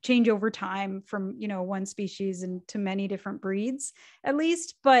of change over time from, you know, one species and to many different breeds, at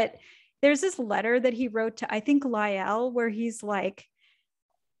least. But there's this letter that he wrote to, I think, Lyell, where he's like,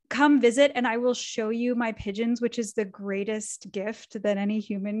 come visit and I will show you my pigeons, which is the greatest gift that any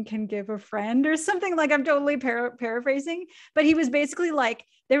human can give a friend, or something. Like, I'm totally paraphrasing, but he was basically like,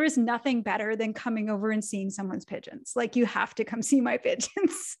 there is nothing better than coming over and seeing someone's pigeons. Like, you have to come see my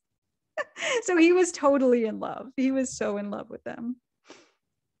pigeons. So he was totally in love. He was so in love with them.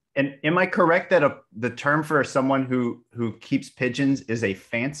 And am I correct that the term for someone who keeps pigeons is a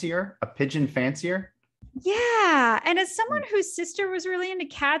pigeon fancier? Yeah. And as someone whose sister was really into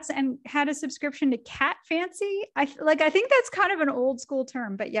cats and had a subscription to Cat Fancy, I think that's kind of an old school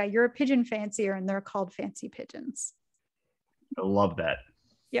term, but yeah, you're a pigeon fancier and they're called fancy pigeons. I love that.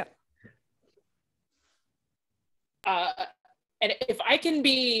 Yeah. And if I can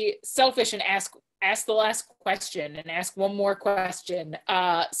be selfish and ask the last question and ask one more question.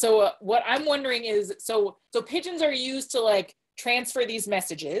 So what I'm wondering is, so pigeons are used to like transfer these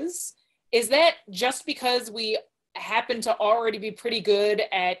messages. Is that just because we happen to already be pretty good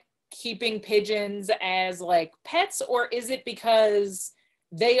at keeping pigeons as like pets, or is it because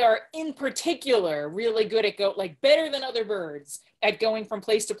they are in particular really good at better than other birds at going from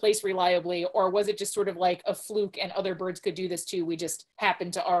place to place reliably? Or was it just sort of like a fluke and other birds could do this too, we just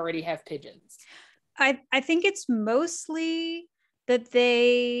happen to already have pigeons? I think it's mostly that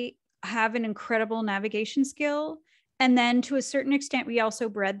they have an incredible navigation skill. And then to a certain extent, we also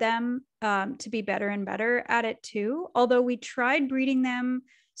bred them to be better and better at it too. Although we tried breeding them.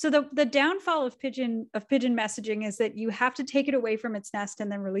 So the downfall of pigeon messaging is that you have to take it away from its nest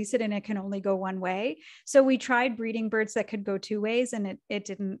and then release it, and it can only go one way. So we tried breeding birds that could go two ways, and it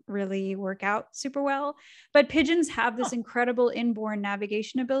didn't really work out super well. But pigeons have this incredible inborn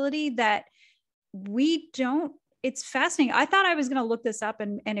navigation ability that we don't. It's fascinating. I thought I was going to look this up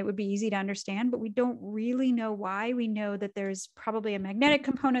and it would be easy to understand, but we don't really know why. We know that there's probably a magnetic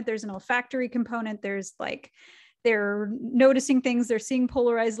component. There's an olfactory component. There's like, they're noticing things. They're seeing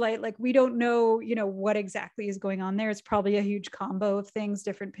polarized light. Like, we don't know, you know, what exactly is going on there. It's probably a huge combo of things.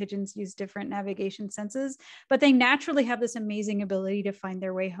 Different pigeons use different navigation senses, but they naturally have this amazing ability to find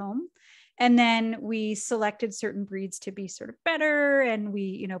their way home. And then we selected certain breeds to be sort of better. And we,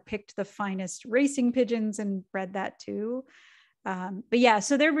 you know, picked the finest racing pigeons and bred that too. But yeah,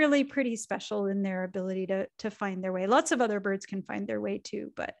 so they're really pretty special in their ability to find their way. Lots of other birds can find their way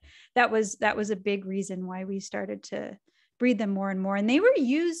too, but that was a big reason why we started to breed them more and more. And they were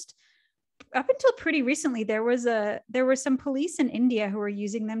used up until pretty recently. There were some police in India who were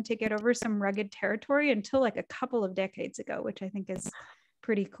using them to get over some rugged territory until like a couple of decades ago, which I think is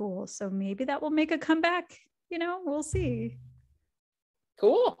pretty cool. So maybe that will make a comeback, you know, we'll see.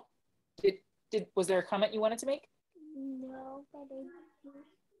 Cool. Was there a comment you wanted to make? No, but I wanted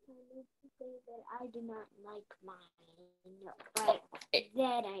to say that I do not like mine, but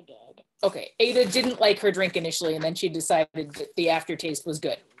that I did. Okay, Ada didn't like her drink initially, and then she decided that the aftertaste was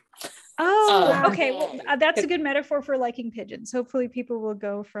good. Oh, okay. Well, that's a good metaphor for liking pigeons. Hopefully people will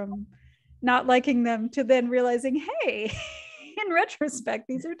go from not liking them to then realizing, hey, in retrospect,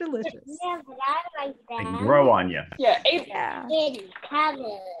 these are delicious. Yeah, but I like them. They grow on you. Yeah, In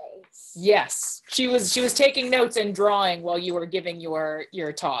colors. Yes, she was taking notes and drawing while you were giving your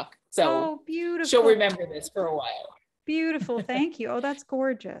talk. So beautiful. She'll remember this for a while. Beautiful. Thank you. Oh, that's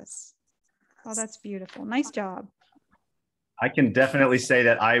gorgeous. Oh, that's beautiful. Nice job. I can definitely say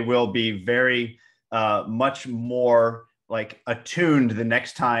that I will be very much more like attuned the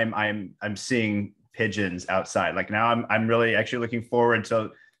next time I'm seeing pigeons outside. Like now I'm really actually looking forward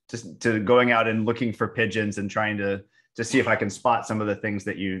to going out and looking for pigeons and trying to see if I can spot some of the things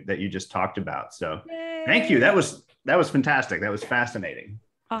that you just talked about. So Yay. Thank you. That was fantastic. That was fascinating.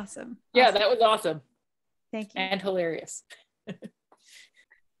 Awesome. Yeah, that was awesome. Thank you. And hilarious.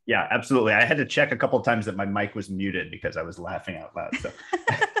 Yeah, absolutely. I had to check a couple of times that my mic was muted because I was laughing out loud. So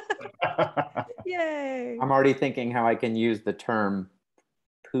Yay. I'm already thinking how I can use the term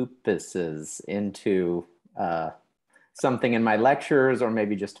poopuses into something in my lectures, or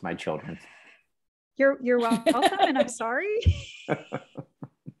maybe just to my children. You're welcome, and I'm sorry.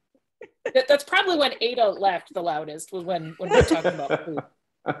 That's probably when Ada laughed the loudest, was when we're talking about food.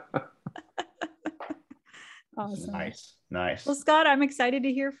 Awesome. Nice. Well, Scott, I'm excited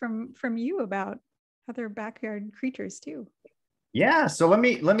to hear from you about other backyard creatures too. Yeah, so let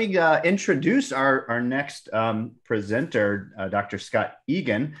me introduce our next presenter, Dr. Scott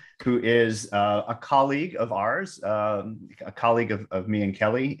Egan, who is a colleague of ours, a colleague of me and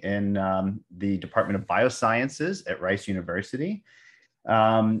Kelly in the Department of Biosciences at Rice University.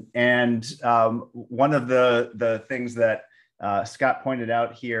 One of the things that Scott pointed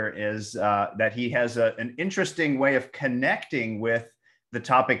out here is that he has an interesting way of connecting with the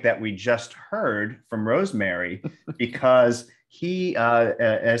topic that we just heard from Rosemary, because he,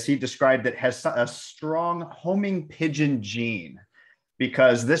 as he described it, has a strong homing pigeon gene,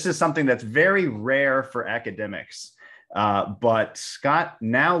 because this is something that's very rare for academics. But Scott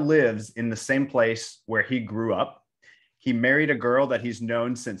now lives in the same place where he grew up. He married a girl that he's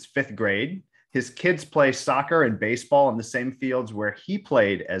known since 5th grade. His kids play soccer and baseball in the same fields where he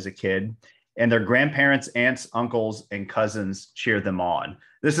played as a kid, and their grandparents, aunts, uncles, and cousins cheer them on.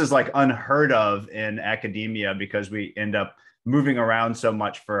 This is like unheard of in academia, because we end up moving around so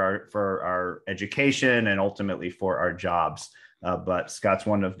much for our education and ultimately for our jobs. But Scott's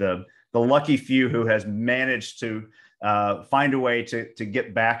one of the lucky few who has managed to find a way to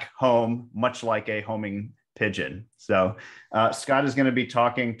get back home, much like a homing pigeon. So Scott is going to be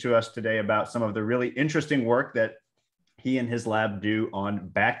talking to us today about some of the really interesting work that he and his lab do on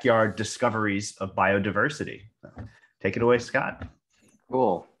backyard discoveries of biodiversity. Take it away, Scott.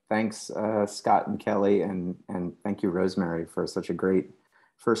 Cool. Thanks, Scott and Kelly, and thank you, Rosemary, for such a great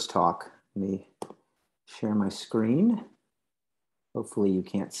first talk. Let me share my screen. Hopefully you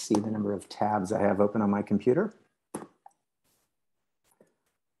can't see the number of tabs I have open on my computer.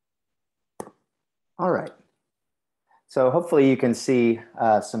 All right. So hopefully you can see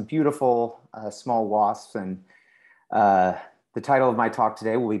some beautiful small wasps, and the title of my talk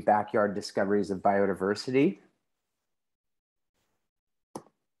today will be Backyard Discoveries of Biodiversity.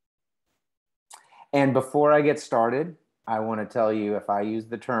 And before I get started, I want to tell you, if I use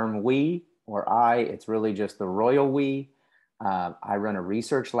the term we or I, it's really just the royal we. I run a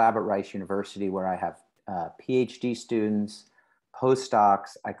research lab at Rice University where I have PhD students,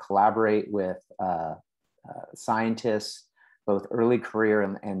 postdocs. I collaborate with scientists, both early career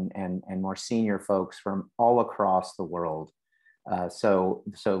and more senior folks from all across the world. So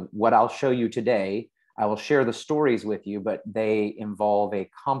what I'll show you today, I will share the stories with you, but they involve a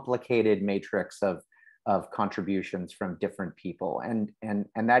complicated matrix of contributions from different people. And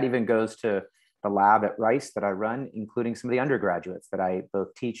that even goes to the lab at Rice that I run, including some of the undergraduates that I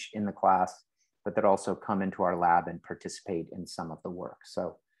both teach in the class, but that also come into our lab and participate in some of the work.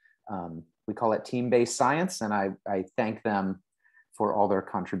 So we call it team-based science, and I thank them for all their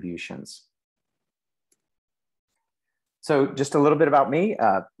contributions. So just a little bit about me.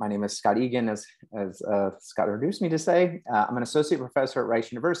 My name is Scott Egan, as Scott introduced me to say. I'm an associate professor at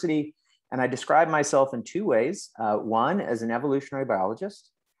Rice University, and I describe myself in two ways. One, as an evolutionary biologist.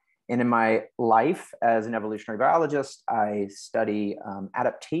 And in my life as an evolutionary biologist, I study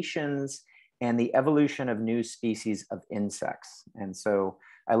adaptations and the evolution of new species of insects. And so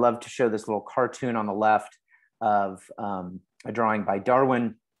I love to show this little cartoon on the left of a drawing by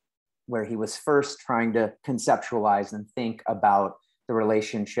Darwin, where he was first trying to conceptualize and think about the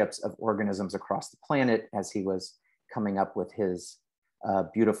relationships of organisms across the planet as he was coming up with his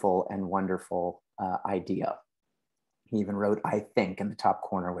beautiful and wonderful idea. He even wrote, "I think," in the top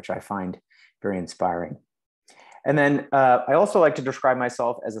corner, which I find very inspiring. And then I also like to describe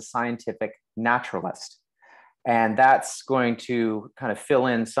myself as a scientific naturalist. And that's going to kind of fill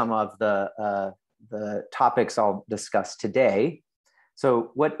in some of the topics I'll discuss today.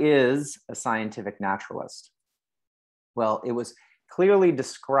 So what is a scientific naturalist? Well, it was clearly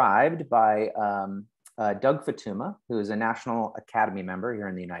described by Doug Fatuma, who is a National Academy member here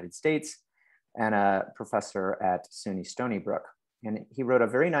in the United States and a professor at SUNY Stony Brook. And he wrote a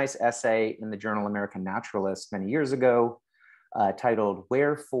very nice essay in the journal American Naturalist many years ago titled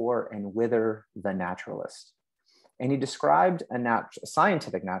 "Wherefore and Whither the Naturalist." And he described a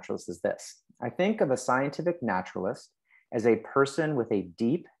scientific naturalist as this: I think of a scientific naturalist as a person with a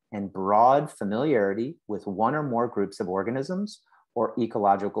deep and broad familiarity with one or more groups of organisms or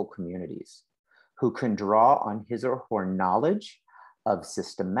ecological communities, who can draw on his or her knowledge of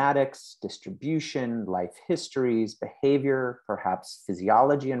systematics, distribution, life histories, behavior, perhaps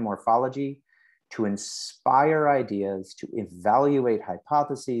physiology and morphology, to inspire ideas, to evaluate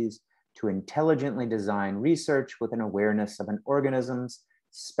hypotheses, to intelligently design research with an awareness of an organism's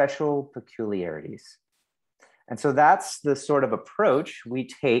special peculiarities. And so that's the sort of approach we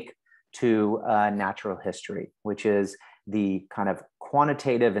take to natural history, which is the kind of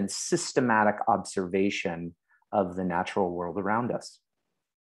quantitative and systematic observation of the natural world around us.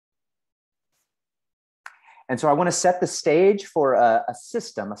 And so I want to set the stage for a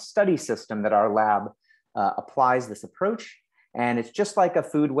study system that our lab applies this approach. And it's just like a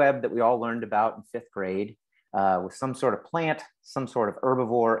food web that we all learned about in 5th grade, with some sort of plant, some sort of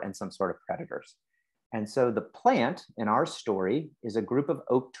herbivore, and some sort of predators. And so the plant in our story is a group of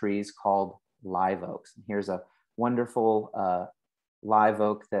oak trees called live oaks. And here's a wonderful live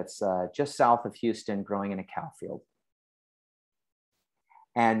oak that's just south of Houston, growing in a cow field.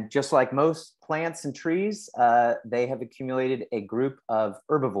 And just like most plants and trees, they have accumulated a group of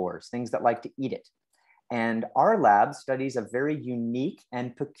herbivores, things that like to eat it. And our lab studies a very unique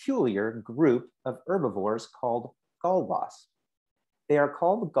and peculiar group of herbivores called gall wasps. They are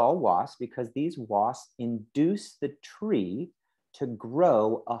called gall wasps because these wasps induce the tree to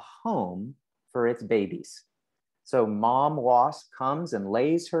grow a home for its babies. So mom wasp comes and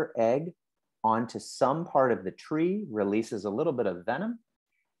lays her egg onto some part of the tree, releases a little bit of venom,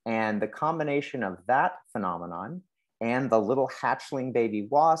 and the combination of that phenomenon and the little hatchling baby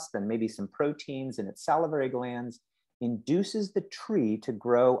wasp and maybe some proteins in its salivary glands induces the tree to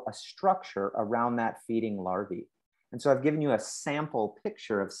grow a structure around that feeding larvae. And so I've given you a sample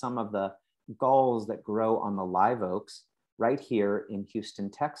picture of some of the galls that grow on the live oaks right here in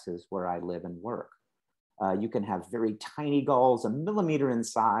Houston, Texas, where I live and work. You can have very tiny galls, 1 millimeter in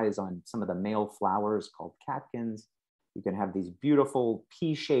size, on some of the male flowers called catkins. You can have these beautiful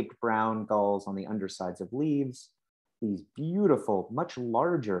pea-shaped brown galls on the undersides of leaves, these beautiful, much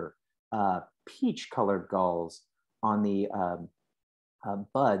larger peach-colored galls on the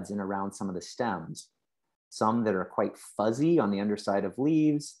buds and around some of the stems. Some that are quite fuzzy on the underside of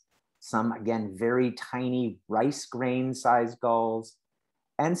leaves, some, again, very tiny rice grain-sized galls,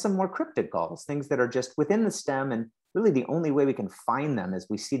 and some more cryptic galls, things that are just within the stem, and really the only way we can find them is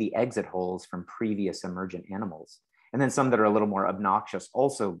we see the exit holes from previous emergent animals. And then some that are a little more obnoxious,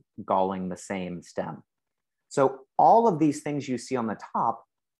 also galling the same stem. So all of these things you see on the top,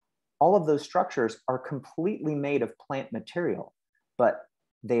 all of those structures are completely made of plant material, but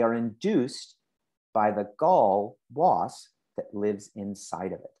they are induced by the gall wasp that lives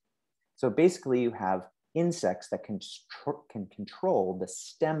inside of it. So basically you have insects that can control the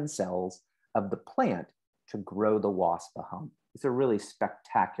stem cells of the plant to grow the wasp a home. It's a really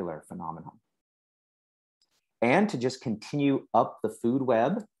spectacular phenomenon. And to just continue up the food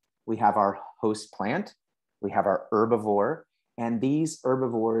web, we have our host plant, we have our herbivore, and these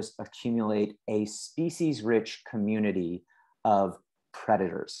herbivores accumulate a species-rich community of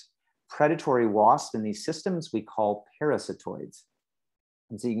predators. Predatory wasps in these systems we call parasitoids.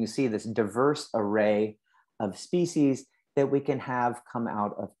 And so you can see this diverse array of species that we can have come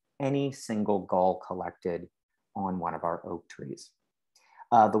out of any single gall collected on one of our oak trees.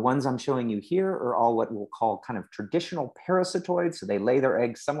 The ones I'm showing you here are all what we'll call kind of traditional parasitoids. So they lay their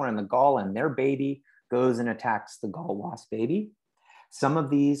eggs somewhere in the gall and their baby goes and attacks the gall wasp baby. Some of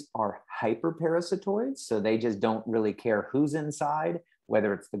these are hyperparasitoids. So they just don't really care who's inside,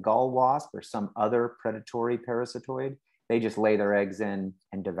 whether it's the gall wasp or some other predatory parasitoid. They just lay their eggs in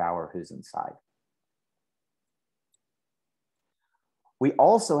and devour who's inside. We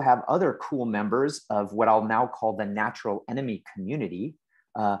also have other cool members of what I'll now call the natural enemy community.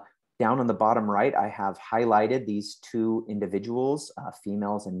 Down on the bottom right, I have highlighted these two individuals,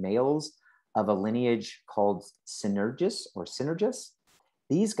 females and males, of a lineage called Synergis or Synergis.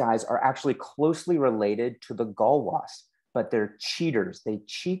 These guys are actually closely related to the gall wasp, but they're cheaters. They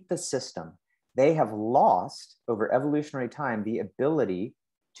cheat the system. They have lost over evolutionary time the ability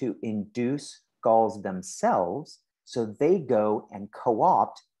to induce galls themselves, so they go and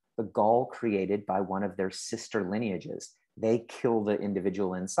co-opt the gall created by one of their sister lineages. They kill the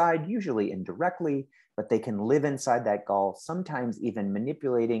individual inside, usually indirectly, but they can live inside that gall, sometimes even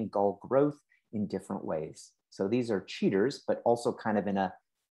manipulating gall growth in different ways. So these are cheaters, but also kind of in a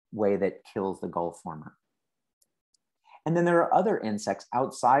way that kills the gall former. And then there are other insects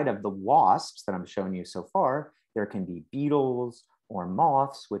outside of the wasps that I'm showing you so far. There can be beetles or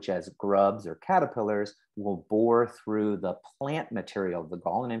moths, which as grubs or caterpillars will bore through the plant material of the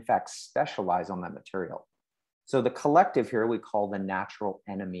gall and in fact specialize on that material. So the collective here we call the natural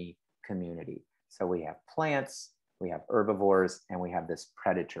enemy community. So we have plants, we have herbivores, and we have this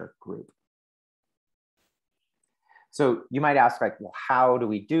predator group. So you might ask, like, well, how do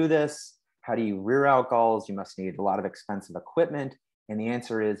we do this? How do you rear out gulls? You must need a lot of expensive equipment. And the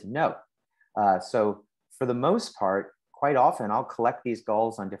answer is no. So for the most part, quite often I'll collect these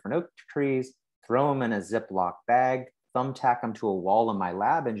gulls on different oak trees, throw them in a Ziploc bag, thumbtack them to a wall in my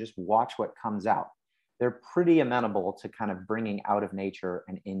lab, and just watch what comes out. They're pretty amenable to kind of bringing out of nature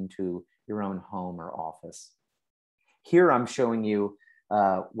and into your own home or office. Here I'm showing you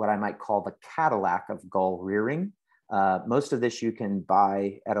what I might call the Cadillac of gull rearing. Most of this you can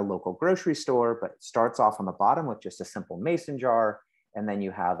buy at a local grocery store, but it starts off on the bottom with just a simple mason jar. And then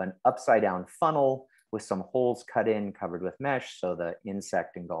you have an upside down funnel with some holes cut in, covered with mesh so the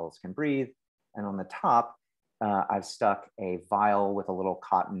insect and gulls can breathe. And on the top, I've stuck a vial with a little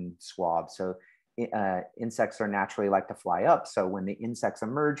cotton swab. So insects are naturally like to fly up. So when the insects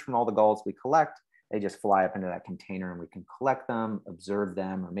emerge from all the gulls we collect, they just fly up into that container and we can collect them, observe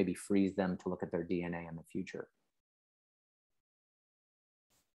them, or maybe freeze them to look at their DNA in the future.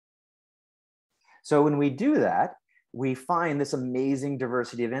 So when we do that, we find this amazing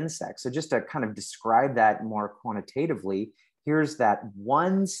diversity of insects. So just to kind of describe that more quantitatively, here's that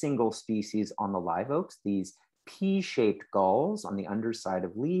one single species on the live oaks, these pea-shaped gulls on the underside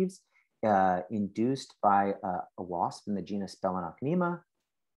of leaves, induced by a wasp in the genus Biodiversity.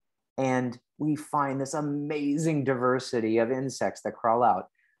 And we find this amazing diversity of insects that crawl out.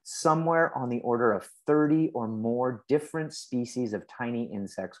 Somewhere on the order of 30 or more different species of tiny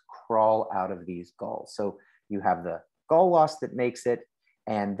insects crawl out of these gulls. So you have the gull wasp that makes it,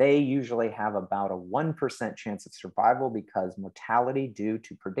 and they usually have about a 1% chance of survival because mortality due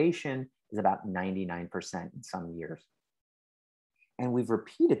to predation is about 99% in some years. And we've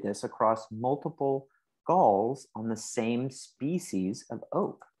repeated this across multiple gulls on the same species of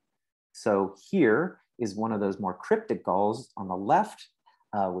oak. So here is one of those more cryptic gulls on the left,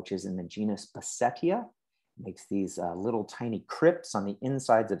 which is in the genus Bassetia. It makes these little tiny crypts on the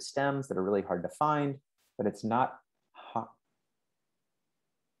insides of stems that are really hard to find, but it's not hot.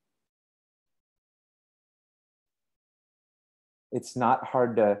 It's not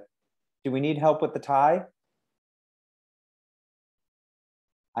hard to, do we need help with the tie?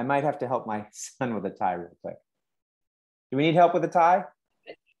 I might have to help my son with a tie real quick. Do we need help with the tie?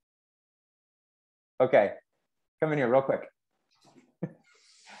 Okay, come in here real quick.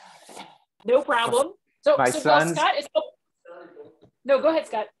 No problem. So while Scott is, oh, no, go ahead,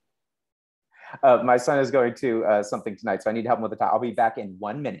 Scott. My son is going to something tonight, so I need help with the tie. I'll be back in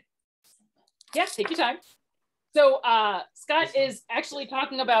 1 minute. Yeah, take your time. So Scott is actually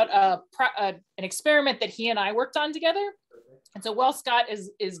talking about an experiment that he and I worked on together. And so while Scott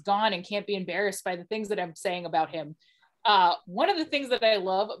is gone and can't be embarrassed by the things that I'm saying about him, one of the things that I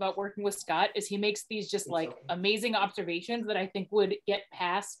love about working with Scott is he makes these just like amazing observations that I think would get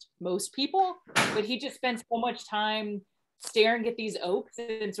past most people, but he just spends so much time staring at these oaks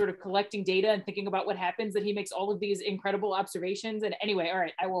and sort of collecting data and thinking about what happens that he makes all of these incredible observations. And anyway, all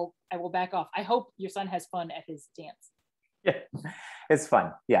right, I will back off. I hope your son has fun at his dance. Yeah, it's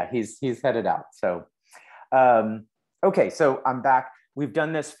fun. Yeah, he's headed out. So, okay, so I'm back. We've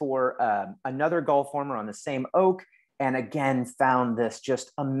done this for another gull former on the same oak, and again, found this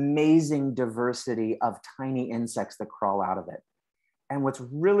just amazing diversity of tiny insects that crawl out of it. And what's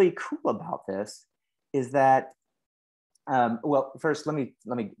really cool about this is that, well, first, let me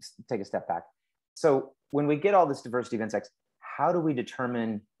take a step back. So when we get all this diversity of insects, how do we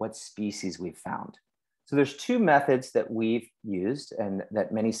determine what species we've found? So there's two methods that we've used and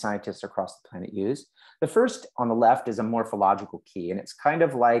that many scientists across the planet use. The first on the left is a morphological key, and it's kind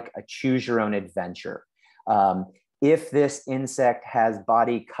of like a choose your own adventure. If this insect has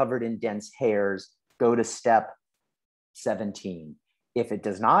body covered in dense hairs, go to step 17. If it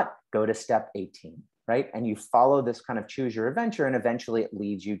does not, go to step 18, right? And you follow this kind of choose your adventure, and eventually it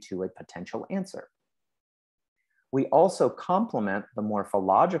leads you to a potential answer. We also complement the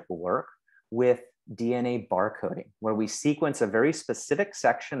morphological work with DNA barcoding, where we sequence a very specific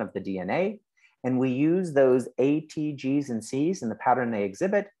section of the DNA, and we use those A, T, Gs, and Cs in the pattern they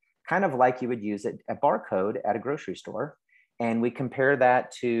exhibit, kind of like you would use it a barcode at a grocery store. And we compare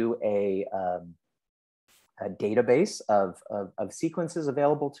that to a database of sequences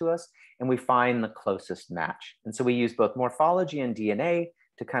available to us, and we find the closest match. And so we use both morphology and DNA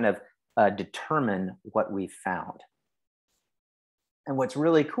to kind of determine what we found. And what's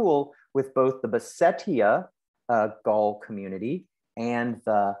really cool with both the Bassetia gull community and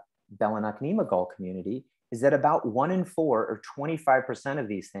the Biodiversity gull community is that about 1 in 4 or 25% of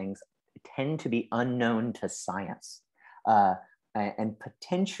these things tend to be unknown to science and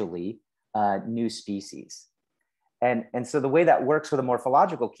potentially new species. And so the way that works with a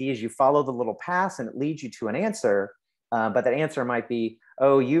morphological key is you follow the little paths and it leads you to an answer, but that answer might be,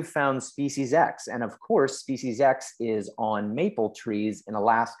 oh, you found species X. And of course, species X is on maple trees in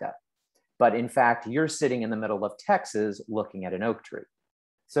Alaska. But in fact, you're sitting in the middle of Texas looking at an oak tree.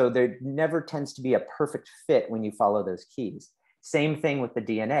 So there never tends to be a perfect fit when you follow those keys. Same thing with the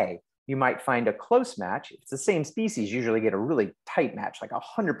DNA. You might find a close match. If it's the same species, you usually get a really tight match, like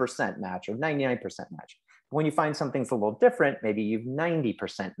 100% match or 99% match. But when you find something that's a little different, maybe you've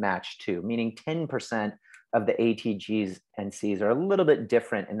 90% match too, meaning 10% of the ATGs and Cs are a little bit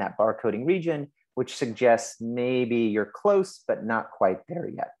different in that barcoding region, which suggests maybe you're close, but not quite there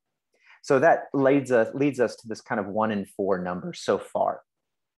yet. So that leads us to this kind of 1 in 4 number so far.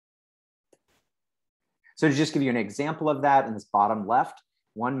 So to just give you an example of that, in this bottom left,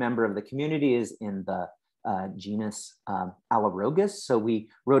 one member of the community is in the genus Alerogus. So we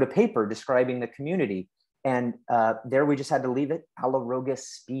wrote a paper describing the community, and there we just had to leave it Alerogus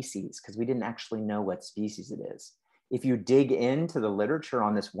species because we didn't actually know what species it is. If you dig into the literature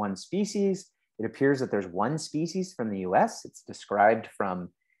on this one species, it appears that there's one species from the US. It's described from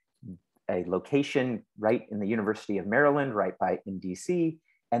a location right in the University of Maryland, right in DC,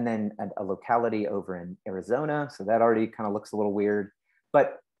 and then a locality over in Arizona. So that already kind of looks a little weird.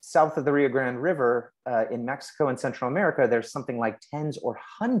 But south of the Rio Grande River in Mexico and Central America, there's something like tens or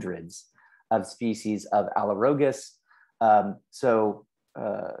hundreds of species of Alerogus. Again,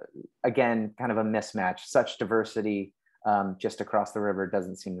 kind of a mismatch. Such diversity just across the river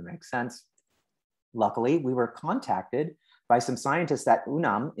doesn't seem to make sense. Luckily, we were contacted by some scientists at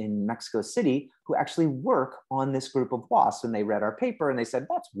UNAM in Mexico City who actually work on this group of wasps. And they read our paper and they said,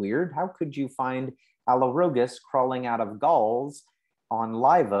 that's weird. How could you find Alerogus crawling out of galls on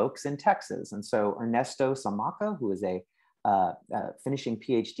live oaks in Texas? And so Ernesto Samaca, who is a finishing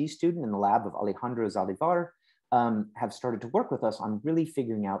PhD student in the lab of Alejandro Zaldivar, have started to work with us on really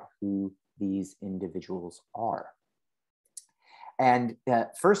figuring out who these individuals are. And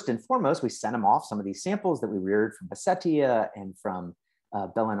first and foremost, we sent them off some of these samples that we reared from Basetia and from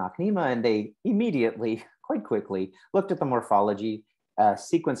Belenocnema, and they immediately, quite quickly, looked at the morphology,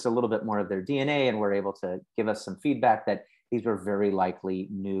 sequenced a little bit more of their DNA, and were able to give us some feedback that these were very likely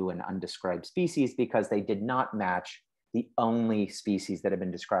new and undescribed species because they did not match the only species that had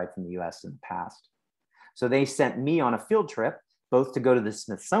been described from the US in the past. So they sent me on a field trip, both to go to the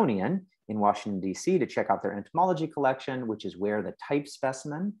Smithsonian in Washington, D.C. to check out their entomology collection, which is where the type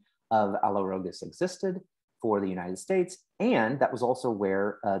specimen of Alerogus existed for the United States. And that was also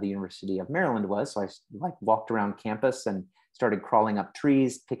where the University of Maryland was. So I walked around campus and started crawling up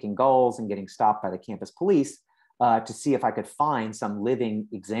trees, picking galls, and getting stopped by the campus police to see if I could find some living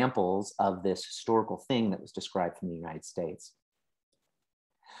examples of this historical thing that was described from the United States.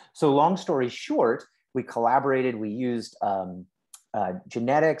 So long story short, we collaborated, we used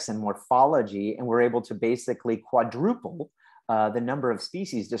genetics and morphology, and we're able to basically quadruple the number of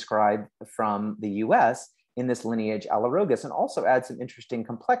species described from the US in this lineage Alerogus, and also add some interesting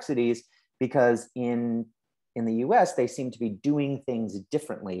complexities because in the US, they seem to be doing things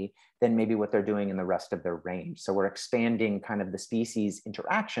differently than maybe what they're doing in the rest of their range. So we're expanding kind of the species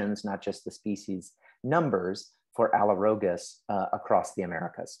interactions, not just the species numbers for Alerogus across the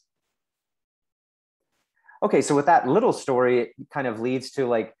Americas. Okay, so with that little story, it kind of leads to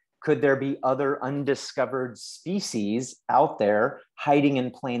like, could there be other undiscovered species out there hiding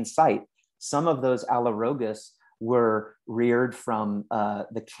in plain sight? Some of those Alerogus were reared from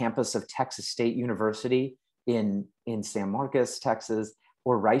the campus of Texas State University in San Marcos, Texas,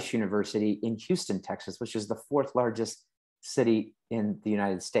 or Rice University in Houston, Texas, which is the 4th largest city in the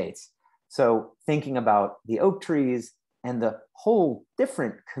United States. So thinking about the oak trees and the whole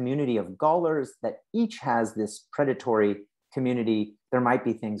different community of gallers that each has this predatory community, there might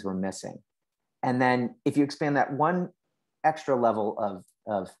be things we're missing. And then if you expand that one extra level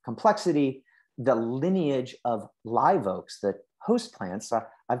of complexity, the lineage of live oaks, the host plants,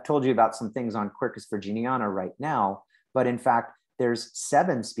 I've told you about some things on Quercus virginiana right now, but in fact, there's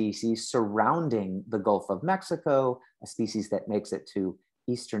 7 species surrounding the Gulf of Mexico, a species that makes it to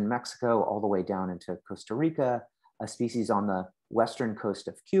eastern Mexico all the way down into Costa Rica, a species on the western coast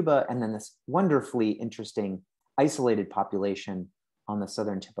of Cuba, and then this wonderfully interesting isolated population on the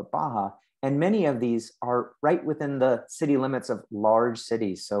southern tip of Baja. And many of these are right within the city limits of large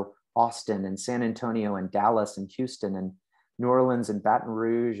cities. So Austin and San Antonio and Dallas and Houston and New Orleans and Baton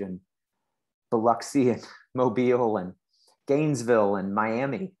Rouge and Biloxi and Mobile and Gainesville and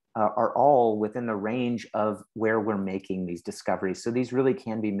Miami are all within the range of where we're making these discoveries. So these really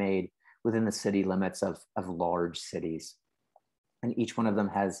can be made within the city limits of large cities. And each one of them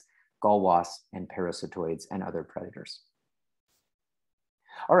has gall wasps and parasitoids and other predators.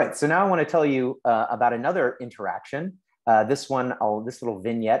 All right, so now I want to tell you about another interaction This little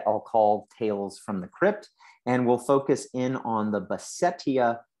vignette I'll call Tales from the Crypt, and we'll focus in on the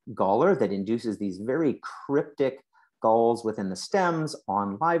Bassetia galler that induces these very cryptic galls within the stems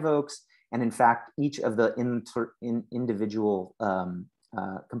on live oaks. And in fact, each of the individual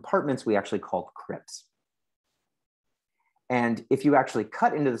compartments we actually called crypts. And if you actually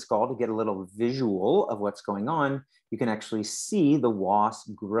cut into this gall to get a little visual of what's going on, you can actually see the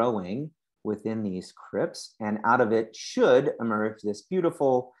wasp growing within these crypts, and out of it should emerge this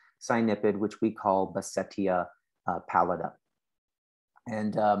beautiful cynipid, which we call Bassetia pallida.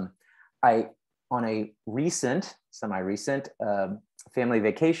 And on a semi-recent family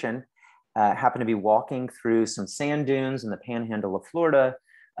vacation, happened to be walking through some sand dunes in the panhandle of Florida,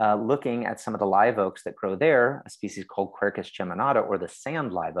 looking at some of the live oaks that grow there, a species called Quercus geminata, or the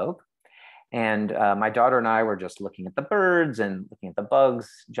sand live oak. And my daughter and I were just looking at the birds and looking at the bugs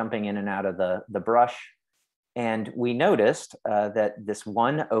jumping in and out of the brush. And we noticed that this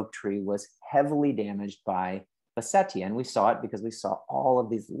one oak tree was heavily damaged by Bassetia. And we saw it because we saw all of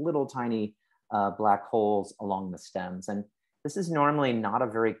these little tiny black holes along the stems. And this is normally not a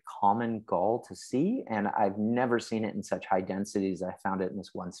very common gall to see. And I've never seen it in such high densities. I found it in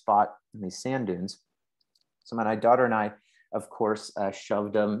this one spot in these sand dunes. So my daughter and I, of course,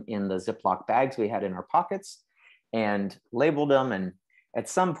 shoved them in the Ziploc bags we had in our pockets and labeled them, and at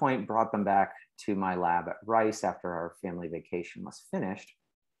some point brought them back to my lab at Rice after our family vacation was finished.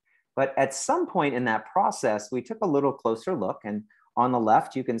 But at some point in that process, we took a little closer look, and on the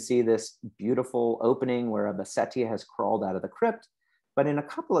left, you can see this beautiful opening where a Bassetia has crawled out of the crypt. But in a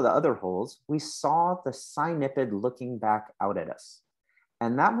couple of the other holes, we saw the cynipid looking back out at us.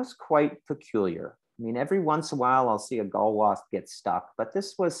 And that was quite peculiar. I mean, every once in a while, I'll see a gall wasp get stuck, but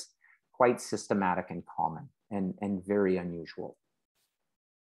this was quite systematic and common and very unusual.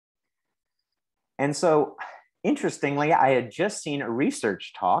 And so, interestingly, I had just seen a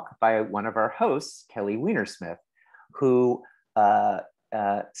research talk by one of our hosts, Kelly Weinersmith, who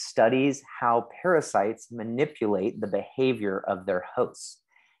studies how parasites manipulate the behavior of their hosts.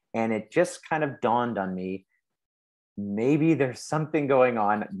 And it just kind of dawned on me, maybe there's something going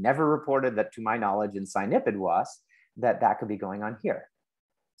on, never reported that to my knowledge in cynipid wasps, that could be going on here.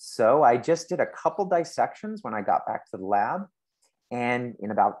 So I just did a couple dissections when I got back to the lab. And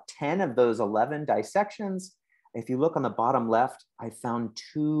in about 10 of those 11 dissections, if you look on the bottom left, I found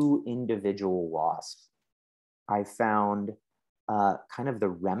 2 individual wasps. I found kind of the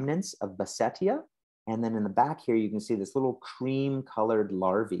remnants of Bassetia. And then in the back here, you can see this little cream colored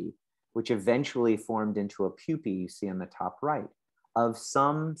larvae, which eventually formed into a pupae you see on the top right of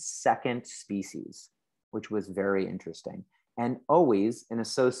some second species, which was very interesting. And always in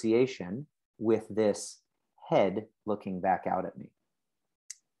association with this head looking back out at me.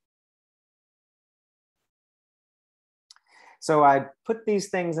 So I put these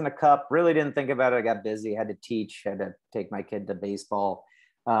things in a cup, really didn't think about it. I got busy, had to teach, had to take my kid to baseball.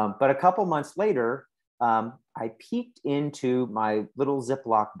 But a couple months later, I peeked into my little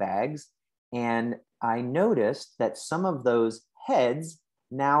Ziploc bags and I noticed that some of those heads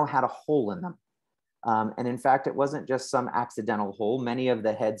now had a hole in them. And in fact, it wasn't just some accidental hole. Many of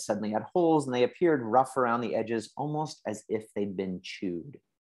the heads suddenly had holes and they appeared rough around the edges, almost as if they'd been chewed.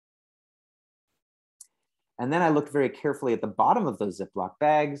 And then I looked very carefully at the bottom of those Ziploc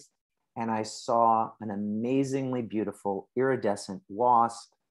bags and I saw an amazingly beautiful iridescent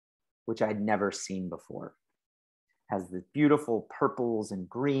wasp, which I'd never seen before. Has the beautiful purples and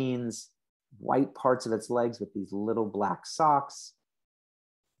greens, white parts of its legs with these little black socks,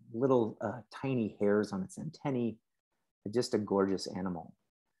 little tiny hairs on its antennae, just a gorgeous animal.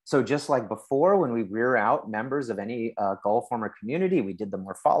 So just like before, when we rear out members of any gull former community, we did the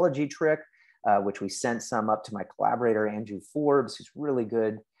morphology trick, which we sent some up to my collaborator, Andrew Forbes, who's really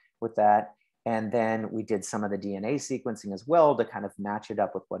good with that. And then we did some of the DNA sequencing as well to kind of match it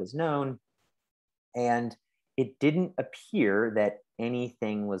up with what is known. And it didn't appear that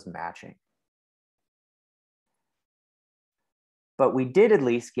anything was matching. But we did at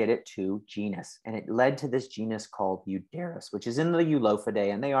least get it to genus, and it led to this genus called D.O.R.K.S, which is in the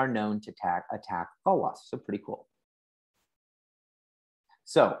Eulophidae, and they are known to attack gull wasps, so pretty cool.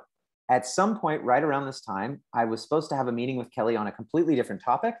 So at some point right around this time, I was supposed to have a meeting with Kelly on a completely different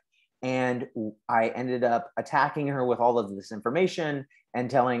topic, and I ended up attacking her with all of this information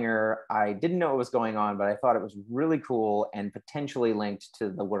and telling her I didn't know what was going on, but I thought it was really cool and potentially linked to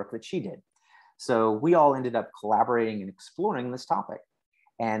the work that she did. So we all ended up collaborating and exploring this topic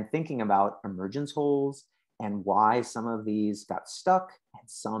and thinking about emergence holes and why some of these got stuck and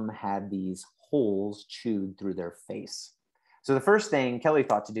some had these holes chewed through their face. So the first thing Kelly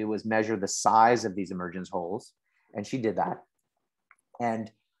thought to do was measure the size of these emergence holes. And she did that.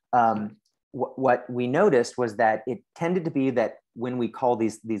 And what we noticed was that it tended to be that when we call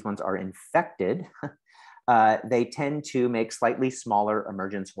these ones are infected, they tend to make slightly smaller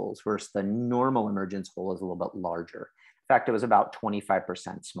emergence holes, whereas the normal emergence hole is a little bit larger. In fact, it was about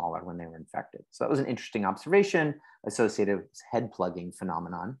 25% smaller when they were infected. So that was an interesting observation associated with this head plugging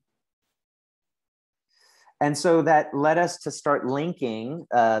phenomenon. And so that led us to start linking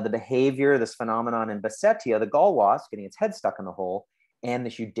the behavior, this phenomenon in Bassetia, the gall wasp getting its head stuck in the hole, and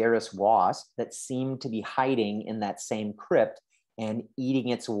this Euderus wasp that seemed to be hiding in that same crypt and eating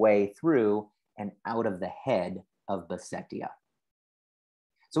its way through and out of the head of Bassetia.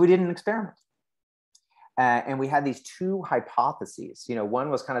 So we did an experiment. And we had these two hypotheses. You know,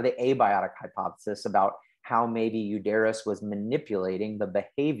 one was kind of the abiotic hypothesis about how maybe Euderus was manipulating the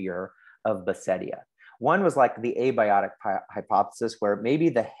behavior of Bassetia. One was like the abiotic hypothesis, where maybe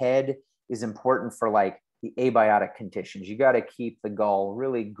the head is important for like the abiotic conditions. You got to keep the gall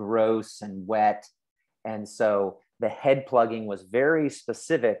really gross and wet. And so the head plugging was very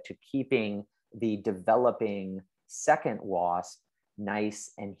specific to keeping the developing second wasp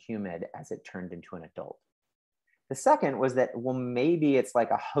nice and humid as it turned into an adult. The second was that, well, maybe it's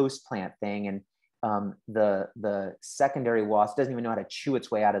like a host plant thing, and the secondary wasp doesn't even know how to chew its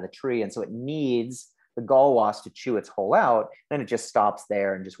way out of the tree. And so it needs the gall wasp to chew its hole out. Then it just stops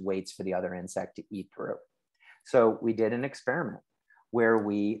there and just waits for the other insect to eat through. So we did an experiment where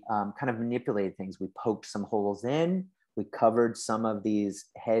we kind of manipulated things. We poked some holes in, we covered some of these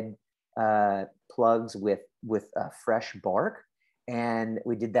head plugs with fresh bark. And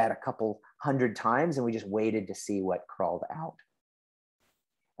we did that a couple hundred times, and we just waited to see what crawled out.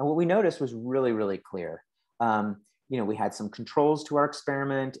 And what we noticed was really, really clear. You know, we had some controls to our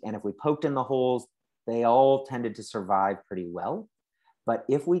experiment, and if we poked in the holes, they all tended to survive pretty well. But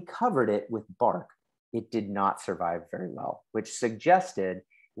if we covered it with bark, it did not survive very well, which suggested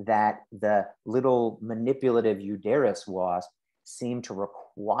that the little manipulative Euderus wasp seemed to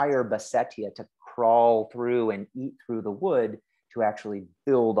require Bassetia to crawl through and eat through the wood to actually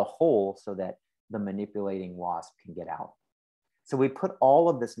build a hole so that the manipulating wasp can get out. So we put all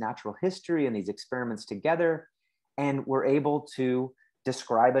of this natural history and these experiments together, and we're able to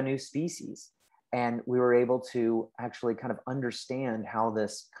describe a new species. And we were able to actually kind of understand how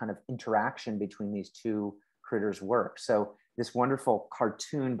this kind of interaction between these two critters work. So this wonderful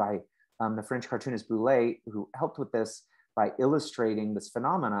cartoon by the French cartoonist Boulet, who helped with this by illustrating this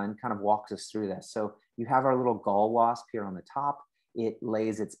phenomenon, kind of walks us through this. So you have our little gall wasp here on the top. It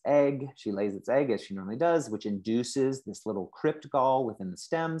lays its egg. She lays its egg as she normally does, which induces this little crypt gall within the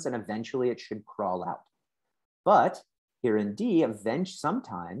stems, and eventually it should crawl out. But here in D,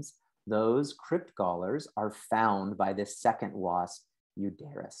 sometimes those crypt gallers are found by this second wasp,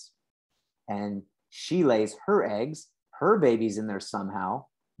 Euderus. And she lays her eggs, her baby's in there somehow,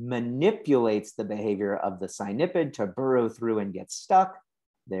 manipulates the behavior of the cynipid to burrow through and get stuck.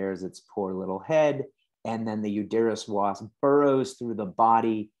 There's its poor little head. And then the Euderus wasp burrows through the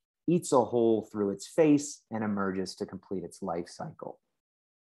body, eats a hole through its face, and emerges to complete its life cycle.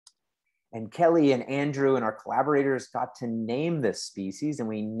 And Kelly and Andrew and our collaborators got to name this species, and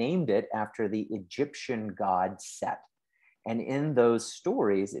we named it after the Egyptian god Set. And in those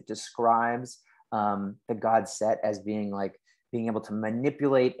stories, it describes the god Set as being able to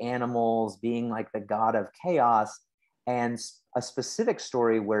manipulate animals, being like the god of chaos, and a specific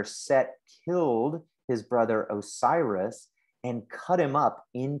story where Set killed his brother Osiris and cut him up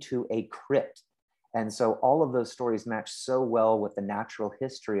into a crypt. And so all of those stories match so well with the natural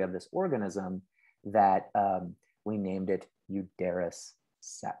history of this organism that we named it Euderus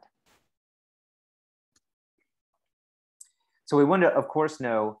Set. So we wanted to, of course,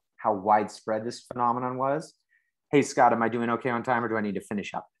 know how widespread this phenomenon was. Hey, Scott, am I doing okay on time, or do I need to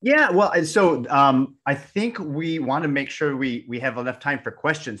finish up? Yeah, well, and so I think we want to make sure we have enough time for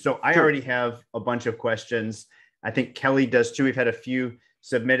questions. So I already have a bunch of questions. I think Kelly does too. We've had a few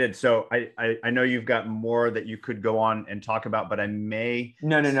submitted. So I know you've got more that you could go on and talk about, but I may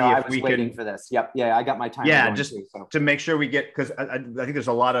No. I was waiting for this. Yep. Yeah, I got my time. Yeah, just too, so. To make sure we get, because I think there's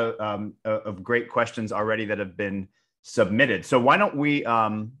a lot of great questions already that have been submitted. So why don't we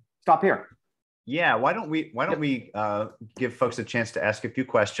stop here? Yeah, why don't we give folks a chance to ask a few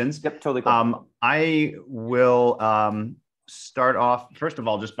questions? Yep, totally cool. I will start off first of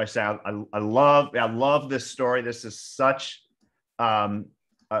all just by saying I love this story. This is such a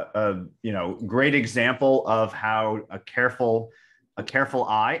great example of how a careful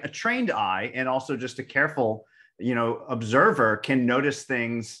eye, a trained eye, and also just a careful observer can notice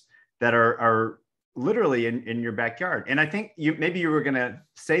things that are literally in your backyard. And I think maybe you were going to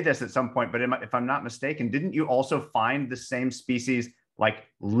say this at some point, but if I'm not mistaken, didn't you also find the same species like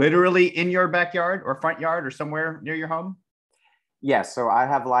literally in your backyard or front yard or somewhere near your home? Yes. So I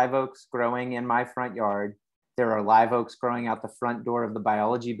have live oaks growing in my front yard. There are live oaks growing out the front door of the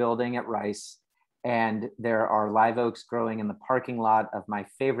biology building at Rice. And there are live oaks growing in the parking lot of my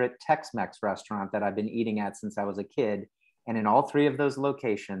favorite Tex-Mex restaurant that I've been eating at since I was a kid. And in all three of those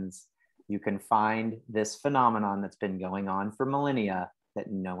locations, you can find this phenomenon that's been going on for millennia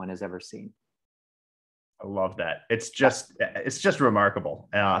that no one has ever seen. I love that. It's just remarkable.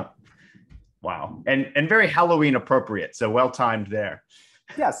 Wow. And very Halloween appropriate. So well timed there.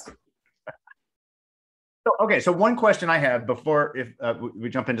 Yes. So one question I have before we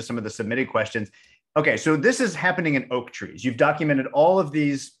jump into some of the submitted questions. Okay, so this is happening in oak trees. You've documented all of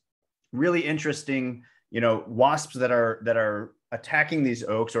these really interesting, wasps that are attacking these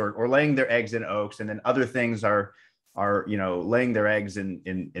oaks or laying their eggs in oaks, and then other things are laying their eggs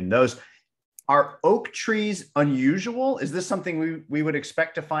in those. Are oak trees unusual? Is this something we would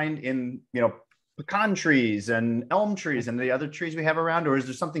expect to find in pecan trees and elm trees and the other trees we have around, or is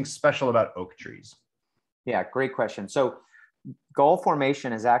there something special about oak trees? Yeah, great question. So gall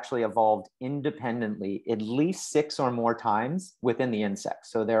formation has actually evolved independently at least 6 or more times within the insect.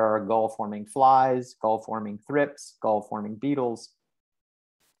 So there are gall-forming flies, gall-forming thrips, gall-forming beetles.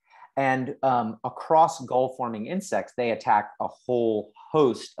 And across gall-forming insects, they attack a whole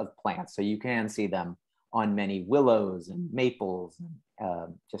host of plants. So you can see them on many willows and maples,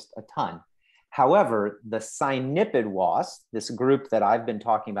 just a ton. However, the cynipid wasp, this group that I've been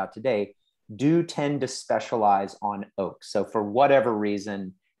talking about today, do tend to specialize on oaks. So for whatever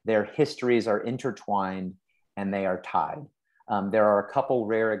reason, their histories are intertwined and they are tied. There are a couple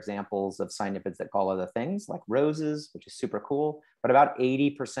rare examples of cynipids that gall other things like roses, which is super cool, but about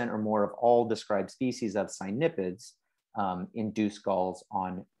 80% or more of all described species of cynipids induce galls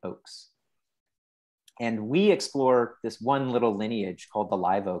on oaks. And we explore this one little lineage called the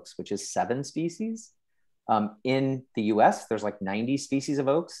live oaks, which is 7 species. In the US, there's like 90 species of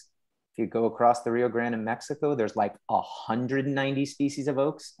oaks. If you go across the Rio Grande in Mexico, there's like 190 species of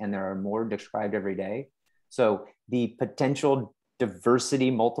oaks, and there are more described every day. So the potential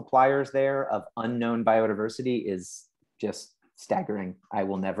diversity multipliers there of unknown biodiversity is just staggering. I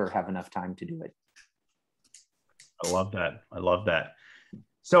will never have enough time to do it. I love that. I love that.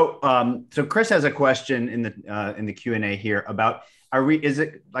 So, so Chris has a question in the Q&A here about,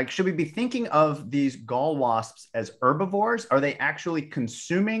 should we be thinking of these gall wasps as herbivores? Are they actually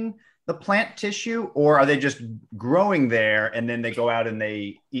consuming the plant tissue, or are they just growing there and then they go out and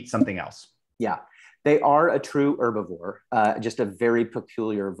they eat something else? Yeah, they are a true herbivore, just a very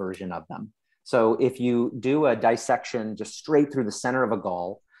peculiar version of them. So if you do a dissection just straight through the center of a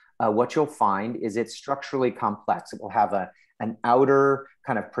gall, what you'll find is it's structurally complex. It will have an outer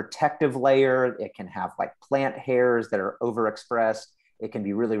kind of protective layer. It can have like plant hairs that are overexpressed. It can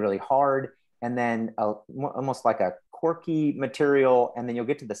be really, really hard. And then almost like a corky material. And then you'll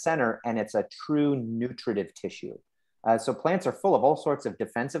get to the center and it's a true nutritive tissue. So plants are full of all sorts of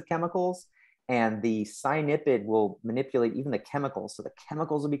defensive chemicals, and the cynipid will manipulate even the chemicals. So the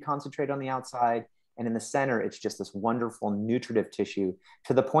chemicals will be concentrated on the outside, and in the center, it's just this wonderful nutritive tissue,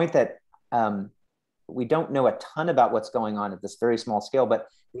 to the point that we don't know a ton about what's going on at this very small scale, but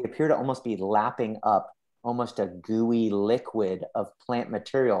they appear to almost be lapping up almost a gooey liquid of plant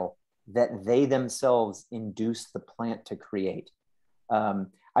material that they themselves induce the plant to create.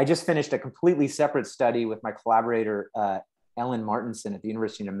 I just finished a completely separate study with my collaborator, Ellen Martinson at the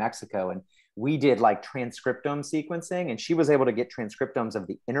University of New Mexico. And we did like transcriptome sequencing, and she was able to get transcriptomes of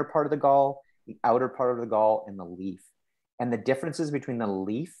the inner part of the gall, the outer part of the gall, and the leaf. And the differences between the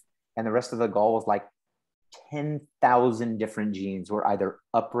leaf and the rest of the gall was like 10,000 different genes were either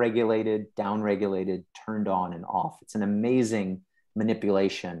upregulated, downregulated, turned on and off. It's an amazing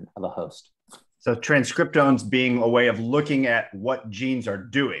manipulation of a host. So transcriptomes being a way of looking at what genes are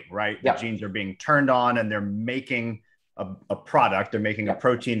doing, right? Yeah. The genes are being turned on and they're making a product, they're making a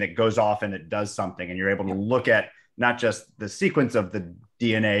protein that goes off and it does something. And you're able to look at not just the sequence of the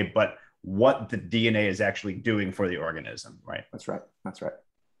DNA, but what the DNA is actually doing for the organism, right? That's right. That's right.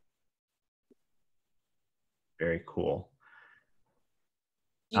 Very cool.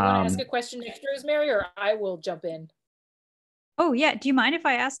 Do you want to ask a question next, Rosemary, or I will jump in? Oh, yeah. Do you mind if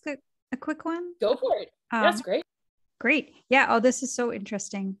I ask a quick one? Go for it. That's great. Great. Yeah. Oh, this is so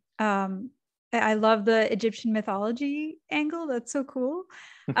interesting. I love the Egyptian mythology angle. That's so cool.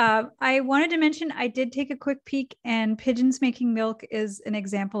 I wanted to mention, I did take a quick peek, and pigeons making milk is an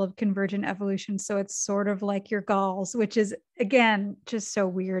example of convergent evolution. So it's sort of like your galls, which is, again, just so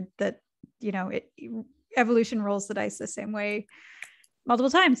weird that evolution rolls the dice the same way multiple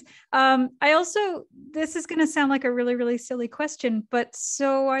times. This is going to sound like a really, really silly question, but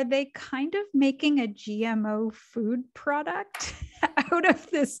so are they kind of making a GMO food product out of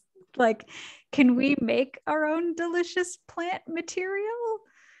this? Like, can we make our own delicious plant material?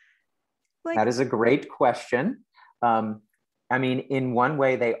 That is a great question. In one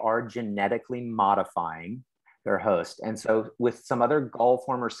way, they are genetically modifying their host. And so with some other gall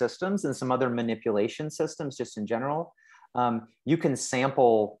former systems and some other manipulation systems, just in general, you can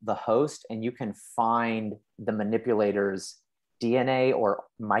sample the host and you can find the manipulator's DNA or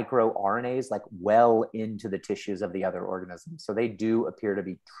microRNAs like well into the tissues of the other organisms. So they do appear to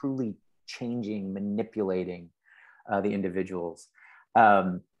be truly changing, manipulating the individuals.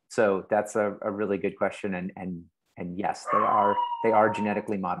 So that's a really good question. And yes, they are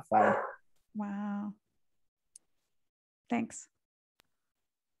genetically modified. Wow. Thanks.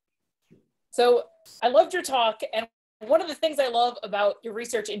 So I loved your talk. And one of the things I love about your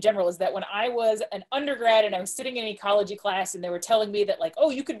research in general is that when I was an undergrad and I was sitting in an ecology class and they were telling me that like, oh,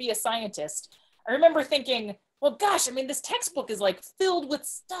 you could be a scientist, I remember thinking, well, gosh, I mean, this textbook is like filled with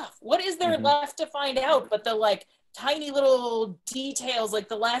stuff. What is there left to find out but the like tiny little details, like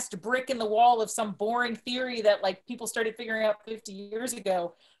the last brick in the wall of some boring theory that like people started figuring out 50 years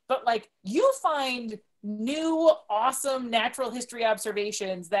ago. But like you find new, awesome natural history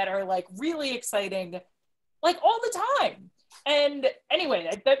observations that are like really exciting, like all the time. And anyway,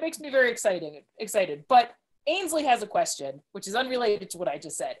 that makes me very excited. But Ainsley has a question, which is unrelated to what I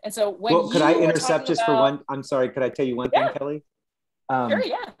just said. And so when could I intercept just for one? I'm sorry, could I tell you one thing, Kelly? Sure,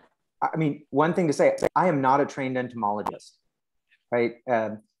 yeah. I mean, one thing to say, I am not a trained entomologist, right?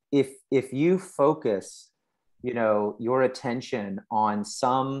 If you focus, your attention on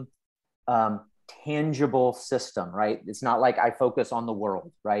some tangible system, right? It's not like I focus on the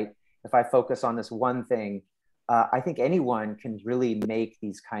world, right? If I focus on this one thing, I think anyone can really make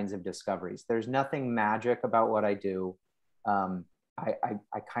these kinds of discoveries. There's nothing magic about what I do. I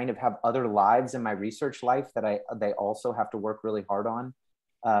kind of have other lives in my research life that they also have to work really hard on.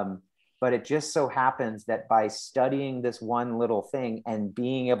 But it just so happens that by studying this one little thing and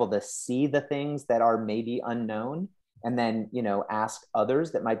being able to see the things that are maybe unknown, and then, ask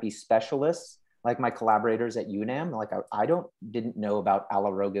others that might be specialists, like my collaborators at UNAM, like I didn't know about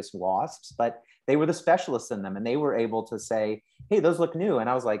Alorogus wasps, but they were the specialists in them and they were able to say, hey, those look new. And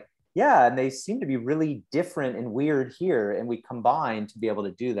I was like, yeah, and they seem to be really different and weird here. And we combined to be able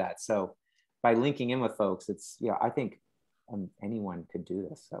to do that. So by linking in with folks, I think anyone could do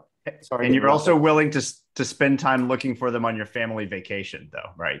this. So sorry. And you're also willing to spend time looking for them on your family vacation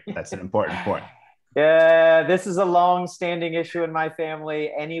though, right? That's an important point. Yeah, this is a long-standing issue in my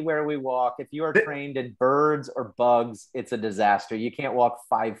family. Anywhere we walk, if you are trained in birds or bugs, it's a disaster. You can't walk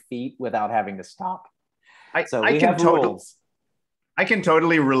 5 feet without having to stop. I can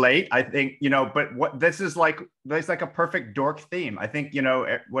totally relate. I think, but what this is like a perfect dork theme. I think,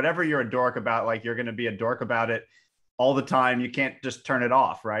 whatever you're a dork about, like you're going to be a dork about it all the time. You can't just turn it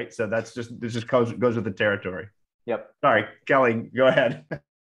off, right? So this just goes with the territory. Yep. Sorry, Kelly, go ahead.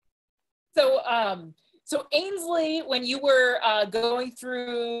 So Ainsley, when you were going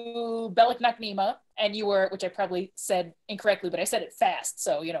through Beliknaknima, and you were, which I probably said incorrectly, but I said it fast,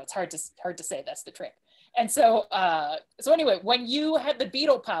 so it's hard to say. That's the trick. And so anyway, when you had the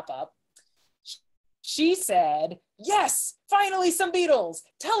beetle pop up, she said, "Yes, finally some beetles.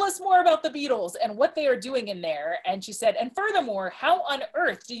 Tell us more about the beetles and what they are doing in there." And she said, "And furthermore, how on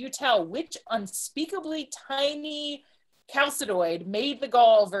earth do you tell which unspeakably tiny chalcidoid made the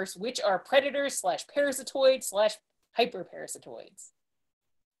gall versus which are predators / parasitoids / hyperparasitoids?"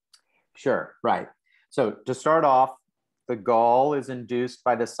 Sure, right. So to start off, the gall is induced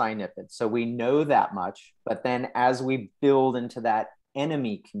by the cynipid. So we know that much, but then as we build into that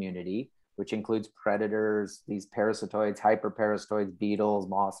enemy community, which includes predators, these parasitoids, hyperparasitoids, beetles,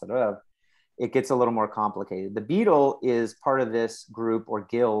 moths, it gets a little more complicated. The beetle is part of this group or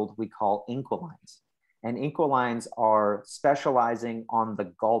guild we call inquilines. And inquilines are specializing on the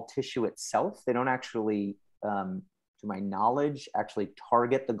gall tissue itself. They don't actually, to my knowledge, actually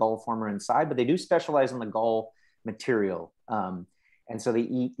target the gall former inside, but they do specialize on the gall material. And so they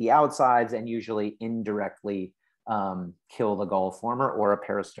eat the outsides and usually indirectly kill the gall former or a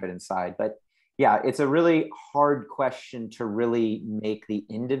parasitoid inside. But yeah, it's a really hard question to really make the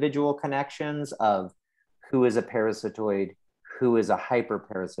individual connections of who is a parasitoid, who is a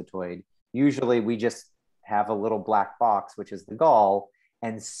hyperparasitoid. Usually we just have a little black box, which is the gall,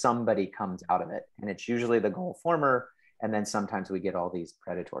 and somebody comes out of it. And it's usually the gall former. And then sometimes we get all these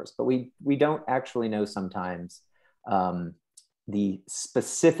predators, but we don't actually know sometimes the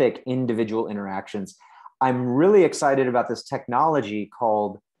specific individual interactions. I'm really excited about this technology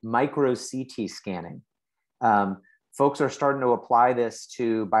called micro CT scanning. Folks are starting to apply this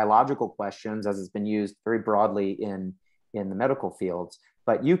to biological questions, as it's been used very broadly in the medical fields.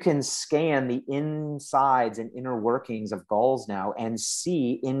 But you can scan the insides and inner workings of galls now and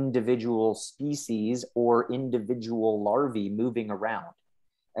see individual species or individual larvae moving around.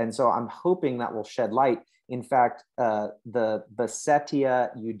 And so I'm hoping that will shed light. In fact, the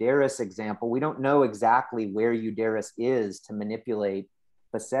Basetia eudaris example, we don't know exactly where eudaris is to manipulate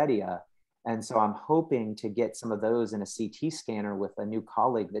Basetia. And so I'm hoping to get some of those in a CT scanner with a new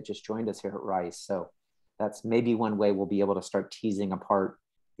colleague that just joined us here at Rice. So that's maybe one way we'll be able to start teasing apart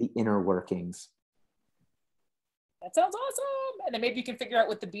the inner workings. That sounds awesome. And then maybe you can figure out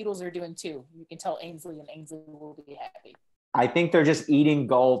what the beetles are doing too. You can tell Ainsley and Ainsley will be happy. I think they're just eating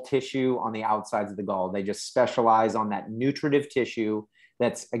gall tissue on the outsides of the gall. They just specialize on that nutritive tissue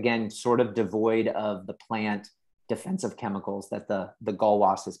that's, again, sort of devoid of the plant defensive chemicals that the gall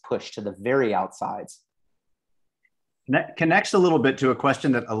wasp has pushed to the very outsides. That connects a little bit to a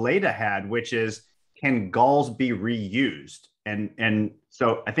question that Aleda had, which is, can galls be reused? And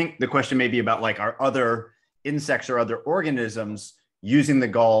so I think the question may be about, like, are other insects or other organisms using the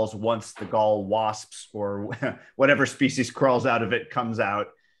galls once the gall wasps or whatever species crawls out of it comes out?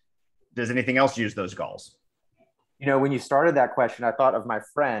 Does anything else use those galls? You know, when you started that question, I thought of my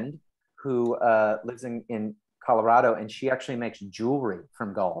friend who lives in Colorado, and she actually makes jewelry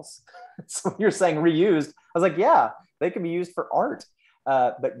from galls. So you're saying reused. I was like, yeah, they can be used for art.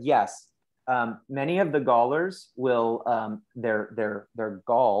 But yes, many of the gallers will, their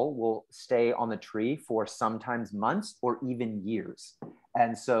gall will stay on the tree for sometimes months or even years.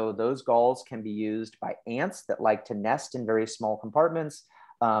 And so those galls can be used by ants that like to nest in very small compartments.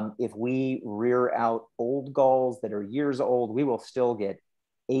 If we rear out old galls that are years old, we will still get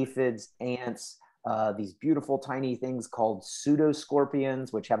aphids, ants, these beautiful tiny things called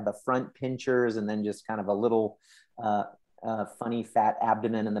pseudoscorpions, which have the front pinchers and then just kind of a little funny fat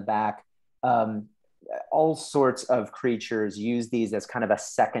abdomen in the back. All sorts of creatures use these as kind of a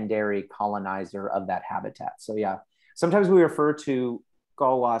secondary colonizer of that habitat. So yeah, sometimes we refer to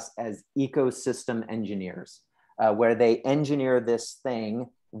gall wasps as ecosystem engineers, where they engineer this thing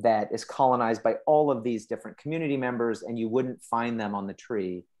that is colonized by all of these different community members, and you wouldn't find them on the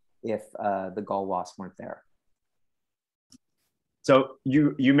tree if the gall wasps weren't there. So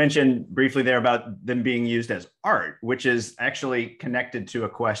you mentioned briefly there about them being used as art, which is actually connected to a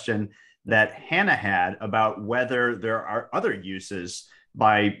question that Hannah had about whether there are other uses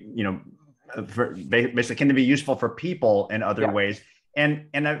by, basically, can they be useful for people in other ways? And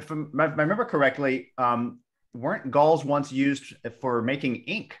if I remember correctly, weren't galls once used for making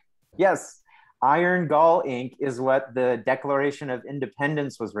ink? Yes. Iron gall ink is what the Declaration of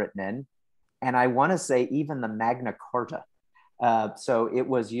Independence was written in. And I want to say even the Magna Carta. So it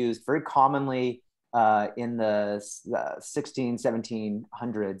was used very commonly in the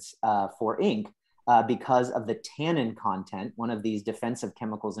 1700s for ink because of the tannin content, one of these defensive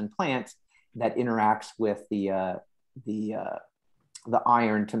chemicals in plants that interacts with the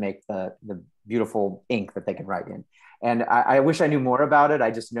iron to make the beautiful ink that they can write in. And I wish I knew more about it. I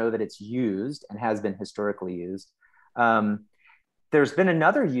just know that it's used and has been historically used. There's been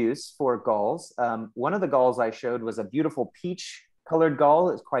another use for galls. One of the galls I showed was a beautiful peach colored gall.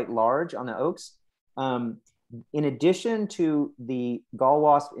 It's quite large on the oaks. In addition to the gall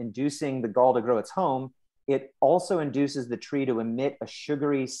wasp inducing the gall to grow its home, it also induces the tree to emit a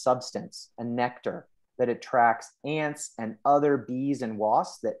sugary substance, a nectar, that attracts ants and other bees and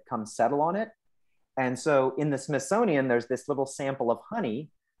wasps that come settle on it. And so in the Smithsonian, there's this little sample of honey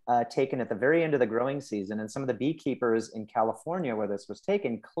taken at the very end of the growing season. And some of the beekeepers in California where this was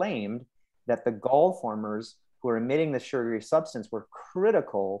taken claimed that the gall formers who are emitting the sugary substance were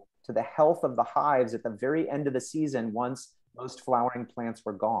critical to the health of the hives at the very end of the season once most flowering plants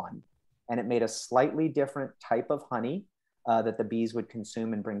were gone. And it made a slightly different type of honey that the bees would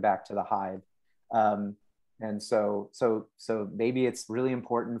consume and bring back to the hive. And so maybe it's really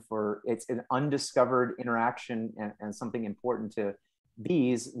important it's an undiscovered interaction and something important to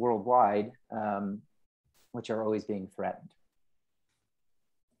bees worldwide, which are always being threatened.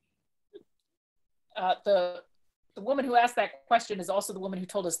 The woman who asked that question is also the woman who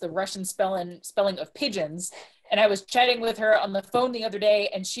told us the Russian spelling of pigeons. And I was chatting with her on the phone the other day,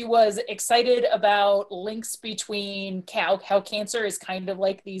 and she was excited about links between cow cancer is kind of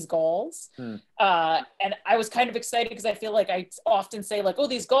like these galls. And I was kind of excited because I feel like I often say like, oh,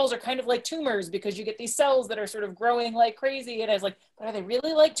 these galls are kind of like tumors because you get these cells that are sort of growing like crazy. And I was like, but are they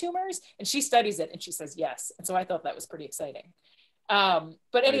really like tumors? And she studies it and she says yes. And so I thought that was pretty exciting.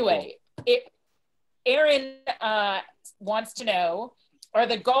 But anyway, Aaron wants to know, are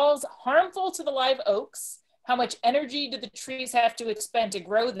the galls harmful to the live oaks? How much energy do the trees have to expend to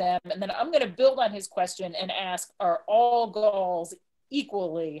grow them? And then I'm going to build on his question and ask, are all galls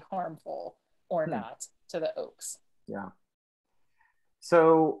equally harmful or not to the oaks? Yeah.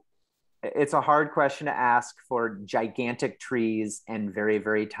 So it's a hard question to ask for gigantic trees and very,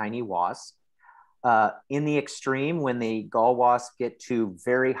 very tiny wasps. In the extreme, when the gall wasps get to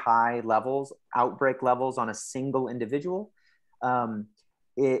very high levels, outbreak levels on a single individual,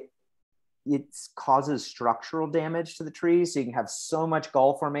 it causes structural damage to the trees. So you can have so much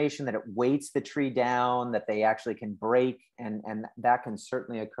gall formation that it weights the tree down, that they actually can break, and that can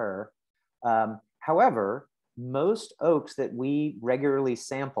certainly occur. However, most oaks that we regularly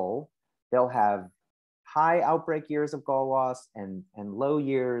sample, they'll have high outbreak years of gall wasps and low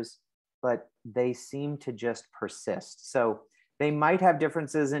years, but they seem to just persist. So they might have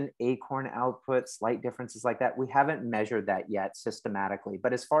differences in acorn output, slight differences like that. We haven't measured that yet systematically.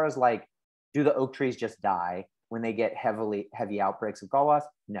 But as far as like, do the oak trees just die when they get heavy outbreaks of gall wasps?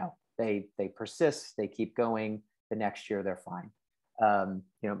 No, they persist, they keep going. The next year they're fine.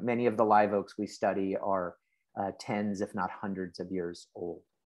 Many of the live oaks we study are tens, if not hundreds of years old.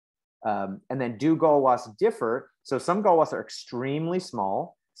 And then do gall wasps differ? So some gall wasps are extremely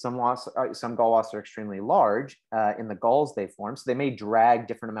small. Some gall wasps are extremely large in the galls they form. So they may drag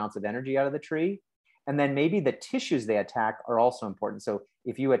different amounts of energy out of the tree. And then maybe the tissues they attack are also important. So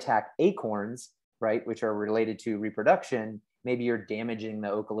if you attack acorns, right, which are related to reproduction, maybe you're damaging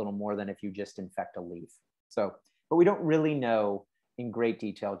the oak a little more than if you just infect a leaf. So, but we don't really know in great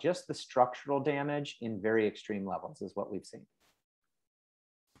detail. Just the structural damage in very extreme levels is what we've seen.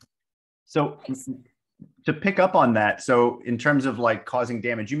 So to pick up on that, so in terms of like causing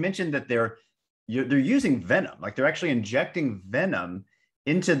damage, you mentioned that they're using venom, like they're actually injecting venom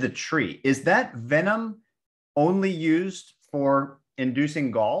into the tree. Is that venom only used for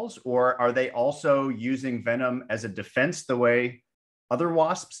inducing galls, or are they also using venom as a defense the way other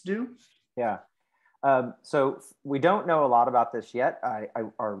wasps do? Yeah. So we don't know a lot about this yet.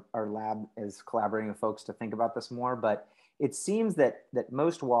 Our lab is collaborating with folks to think about this more, but it seems that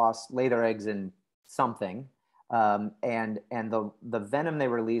most wasps lay their eggs in something, and the venom they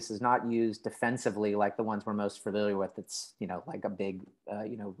release is not used defensively like the ones we're most familiar with. It's like a big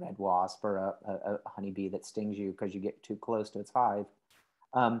red wasp or a honeybee that stings you because you get too close to its hive.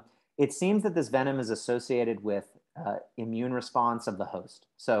 It seems that this venom is associated with immune response of the host.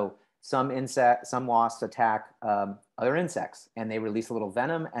 So some wasps attack other insects and they release a little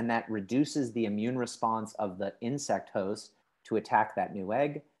venom, and that reduces the immune response of the insect host to attack that new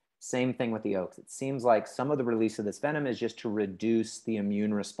egg. Same thing with the oaks. It seems like some of the release of this venom is just to reduce the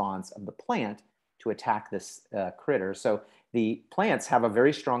immune response of the plant to attack this critter. So the plants have a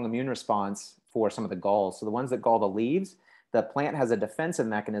very strong immune response for some of the galls. So the ones that gall the leaves, the plant has a defensive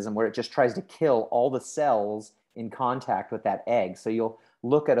mechanism where it just tries to kill all the cells in contact with that egg. So you'll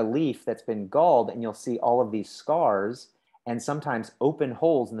look at a leaf that's been galled and you'll see all of these scars and sometimes open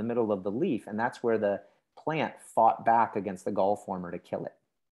holes in the middle of the leaf. And that's where the plant fought back against the gall former to kill it.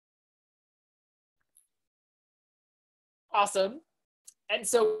 Awesome. And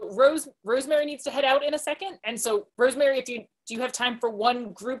so Rosemary needs to head out in a second. And so Rosemary, do you have time for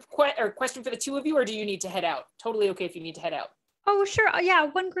one group question for the two of you, or do you need to head out? Totally okay if you need to head out. Oh, sure. Yeah,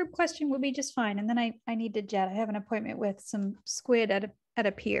 one group question would be just fine. And then I need to jet. I have an appointment with some squid at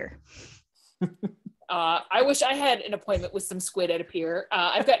a pier. I wish I had an appointment with some squid at a pier.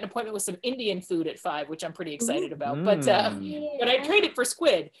 I've got an appointment with some Indian food at 5, which I'm pretty excited about. But I traded for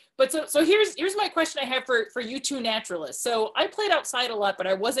squid. But so here's my question I have for you two naturalists. So I played outside a lot, but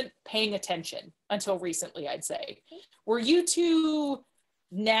I wasn't paying attention until recently, I'd say. Were you two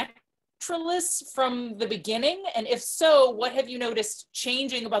naturalists from the beginning? And if so, what have you noticed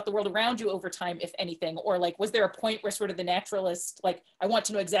changing about the world around you over time, if anything? Or like, was there a point where sort of the naturalist, like, I want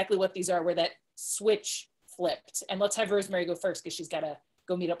to know exactly what these are, where that switch flipped? And let's have Rosemary go first because she's got to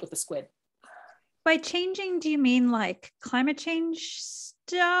go meet up with the squid. By changing, do you mean like climate change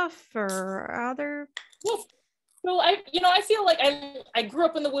stuff or other? Well, so I feel like I grew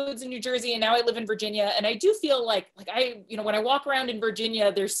up in the woods in New Jersey and now I live in Virginia, and I do feel like when I walk around in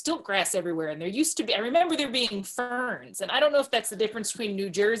Virginia, there's stilt grass everywhere, and there used to be, I remember there being ferns, and I don't know if that's the difference between New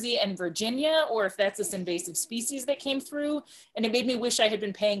Jersey and Virginia or if that's this invasive species that came through, and it made me wish I had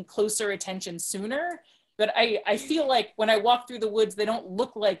been paying closer attention sooner. But I feel like when I walk through the woods, they don't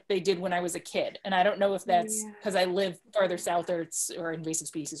look like they did when I was a kid. And I don't know if that's because I live farther south or invasive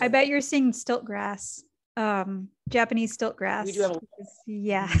species. I bet you're seeing stilt grass, Japanese stilt grass. We do have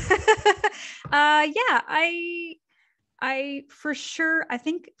yeah. for sure, I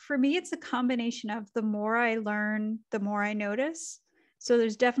think for me, it's a combination of the more I learn, the more I notice. So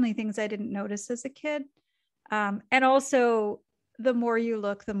there's definitely things I didn't notice as a kid. And also the more you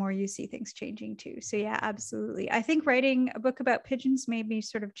look, the more you see things changing too. So yeah, absolutely. I think writing a book about pigeons made me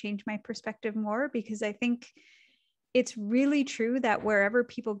sort of change my perspective more, because I think it's really true that wherever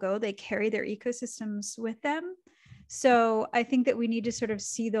people go, they carry their ecosystems with them. So I think that we need to sort of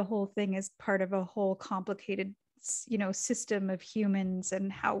see the whole thing as part of a whole complicated, system of humans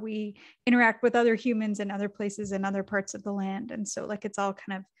and how we interact with other humans and other places and other parts of the land. And so like, it's all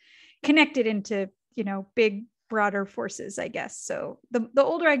kind of connected into, big, broader forces, I guess. So the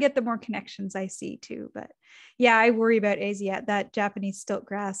older I get, the more connections I see too. But yeah, I worry about Asiat, that Japanese stilt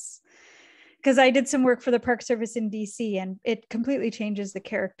grass, because I did some work for the Park Service in DC, and it completely changes the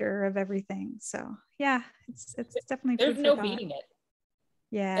character of everything. So yeah, it's definitely there's food no for thought. beating it.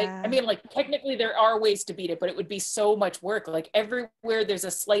 Yeah. I mean, like technically there are ways to beat it, but it would be so much work. Like everywhere there's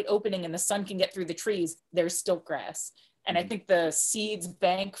a slight opening and the sun can get through the trees, there's stilt grass. And I think the seeds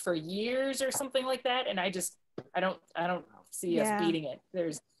bank for years or something like that. And I don't see us beating it.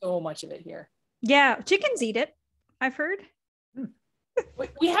 There's so much of it here. Yeah, chickens eat it, I've heard.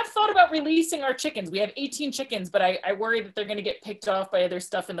 We have thought about releasing our chickens. We have 18 chickens, but I worry that they're going to get picked off by other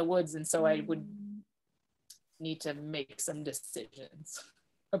stuff in the woods. And so I would need to make some decisions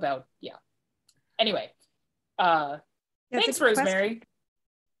about, Anyway, thanks, Rosemary.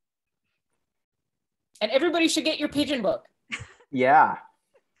 And everybody should get your pigeon book. Yeah.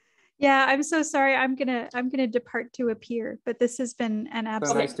 Yeah, I'm so sorry. I'm gonna depart to appear, but this has been an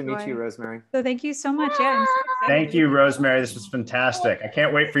absolute So nice to meet joy. you, Rosemary. So thank you so much. Yeah, I'm so excited. Thank you, Rosemary. This was fantastic. I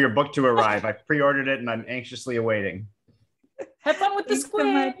can't wait for your book to arrive. I pre-ordered it and I'm anxiously awaiting. Have fun with the squid.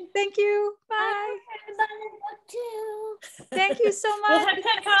 So much. Thank you. Bye. Thank you so much. We'll have 10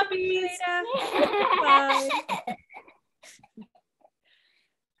 copies. Bye.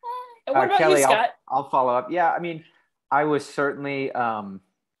 And what about Kelly, you, Scott? I'll follow up. Yeah, I mean, I was certainly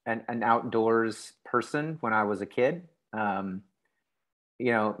an outdoors person when I was a kid.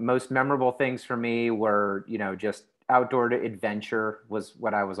 Most memorable things for me were, just outdoor adventure was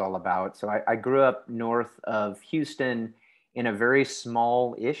what I was all about. So I grew up north of Houston in a very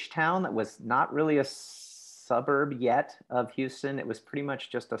small-ish town that was not really a suburb yet of Houston. It was pretty much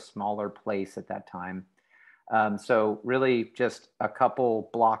just a smaller place at that time. So really just a couple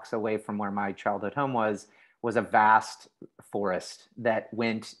blocks away from where my childhood home was a vast forest that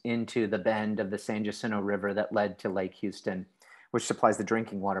went into the bend of the San Jacinto River that led to Lake Houston, which supplies the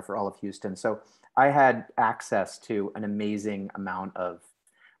drinking water for all of Houston. So I had access to an amazing amount of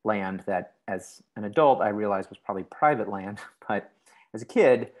land that as an adult, I realized was probably private land, but as a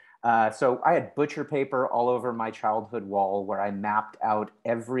kid, so I had butcher paper all over my childhood wall where I mapped out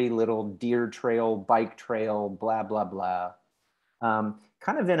every little deer trail, bike trail, blah, blah, blah.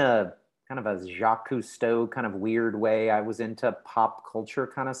 Kind of a Jacques Cousteau kind of weird way. I was into pop culture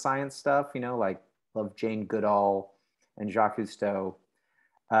kind of science stuff, like love Jane Goodall and Jacques Cousteau.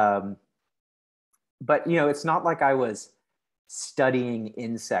 But, it's not like I was studying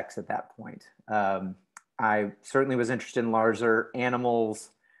insects at that point. I certainly was interested in larger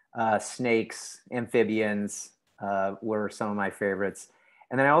animals. Snakes, amphibians were some of my favorites.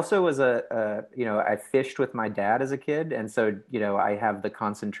 And then I also was I fished with my dad as a kid. And so, I have the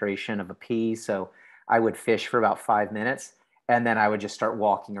concentration of a pea. So I would fish for about 5 minutes. And then I would just start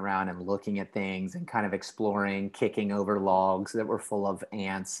walking around and looking at things and kind of exploring, kicking over logs that were full of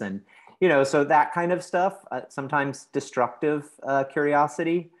ants. And, so that kind of stuff, sometimes destructive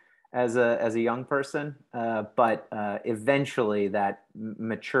curiosity as a young person, but eventually that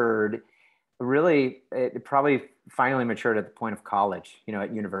matured. Really, it probably finally matured at the point of college,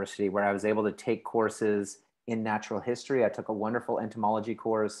 at university, where I was able to take courses in natural history. I took a wonderful entomology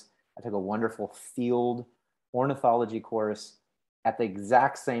course. I took a wonderful field ornithology course. At the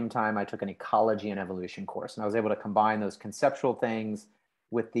exact same time, I took an ecology and evolution course, and I was able to combine those conceptual things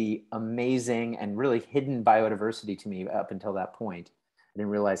with the amazing and really hidden biodiversity to me up until that point. I didn't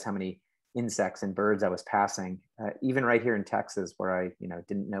realize how many insects and birds I was passing, even right here in Texas, where I,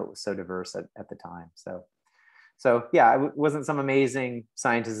 didn't know it was so diverse at the time. So yeah, I wasn't some amazing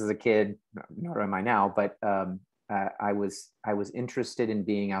scientist as a kid, nor am I now, but I was interested in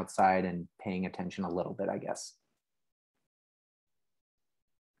being outside and paying attention a little bit, I guess.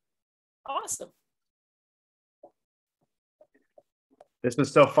 Awesome. This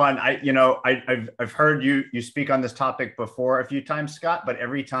was so fun. I've heard you speak on this topic before a few times, Scott, but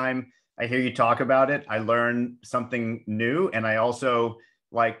every time I hear you talk about it, I learn something new. And I also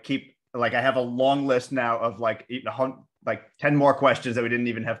I have a long list now of 10 more questions that we didn't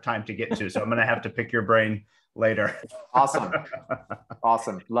even have time to get to. So I'm going to have to pick your brain later. Awesome.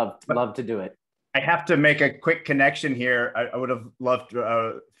 Awesome. Love to do it. I have to make a quick connection here. I would have loved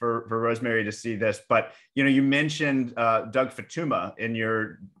for Rosemary to see this, but you mentioned Doug Fatuma in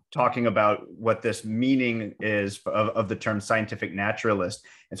your talking about what this meaning is of the term scientific naturalist.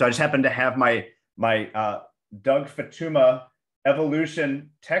 And so I just happened to have my Doug Fatuma evolution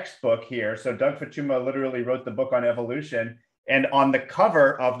textbook here. So Doug Fatuma literally wrote the book on evolution, and on the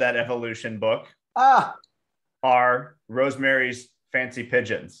cover of that evolution book are Rosemary's fancy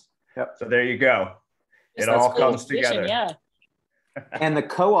pigeons. Yep. So there you go. Yes, It all comes vision, together. Yeah. And the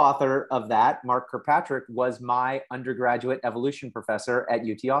co-author of that, Mark Kirkpatrick, was my undergraduate evolution professor at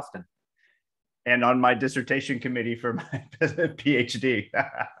UT Austin. And on my dissertation committee for my PhD.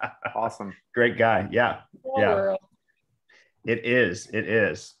 Awesome. Great guy. Yeah. Yeah. World. It is. It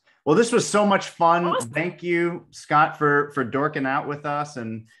is. Well, this was so much fun. Awesome. Thank you, Scott, for dorking out with us.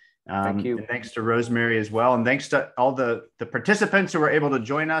 And Thank you. And thanks to Rosemary as well. And thanks to all the participants who were able to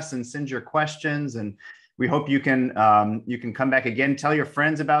join us and send your questions. And we hope you can come back again. Tell your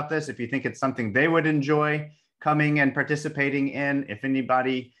friends about this if you think it's something they would enjoy coming and participating in. If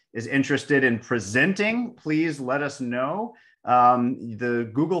anybody is interested in presenting, please let us know. The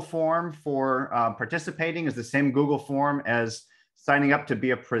Google form for participating is the same Google form as signing up to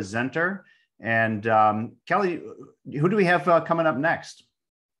be a presenter. And Kelly, who do we have coming up next?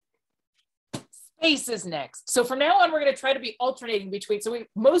 Space is next. So from now on, we're going to try to be alternating between. So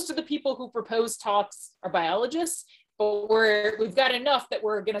most of the people who propose talks are biologists, but we've got enough that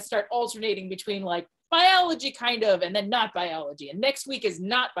we're going to start alternating between like biology kind of, and then not biology. And next week is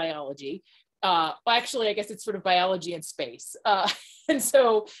not biology. Actually, I guess it's sort of biology and space. And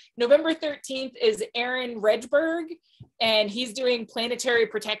so November 13th is Aaron Redberg, and he's doing planetary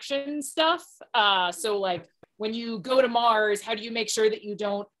protection stuff. So like when you go to Mars, how do you make sure that you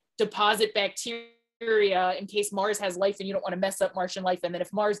don't deposit bacteria in case Mars has life and you don't want to mess up Martian life? And then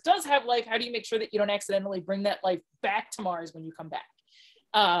if Mars does have life, how do you make sure that you don't accidentally bring that life back to Mars when you come back?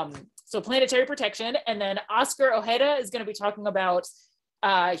 So planetary protection. And then Oscar Ojeda is going to be talking about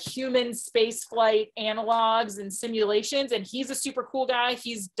human space flight analogs and simulations. And he's a super cool guy.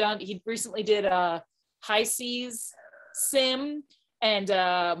 He recently did a high seas sim and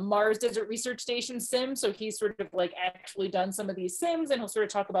Mars Desert Research Station sim. So he's sort of like actually done some of these sims, and he'll sort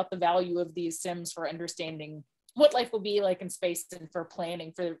of talk about the value of these sims for understanding what life will be like in space and for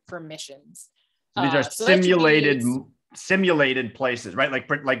planning for missions. So these are simulated places, right?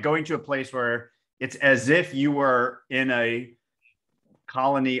 Like going to a place where it's as if you were in a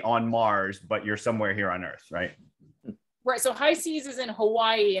colony on Mars, but you're somewhere here on Earth, right? Right. So high seas is in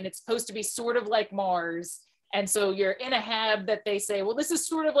Hawaii, and it's supposed to be sort of like Mars. And so you're in a hab that they say, well, this is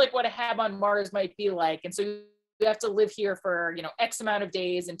sort of like what a hab on Mars might be like. And so you have to live here for, X amount of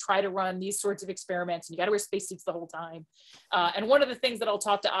days and try to run these sorts of experiments. And you got to wear spacesuits the whole time. And one of the things that I'll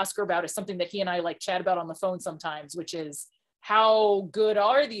talk to Oscar about is something that he and I like chat about on the phone sometimes, which is how good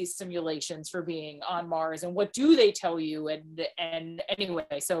are these simulations for being on Mars, and what do they tell you? And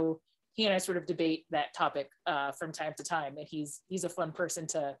anyway, so he and I sort of debate that topic from time to time, and he's a fun person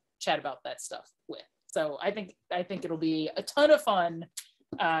to chat about that stuff with. So I think it'll be a ton of fun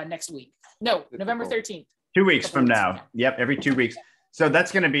next week. No, November 13th. 2 weeks from now. Yep, every 2 weeks. So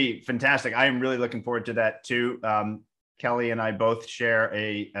that's going to be fantastic. I am really looking forward to that too. Kelly and I both share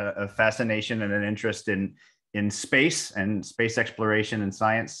a fascination and an interest in space and space exploration and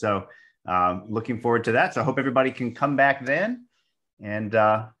science. So looking forward to that. So I hope everybody can come back then. And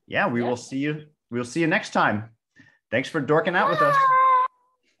will see you. We'll see you next time. Thanks for dorking out with us.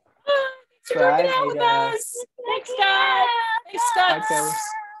 Thanks for dorking out with us. Thanks, Scott. Thanks, Scott. Bye,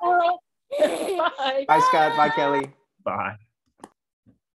 Kelly. Bye. Bye, Scott. Bye, Kelly. Bye.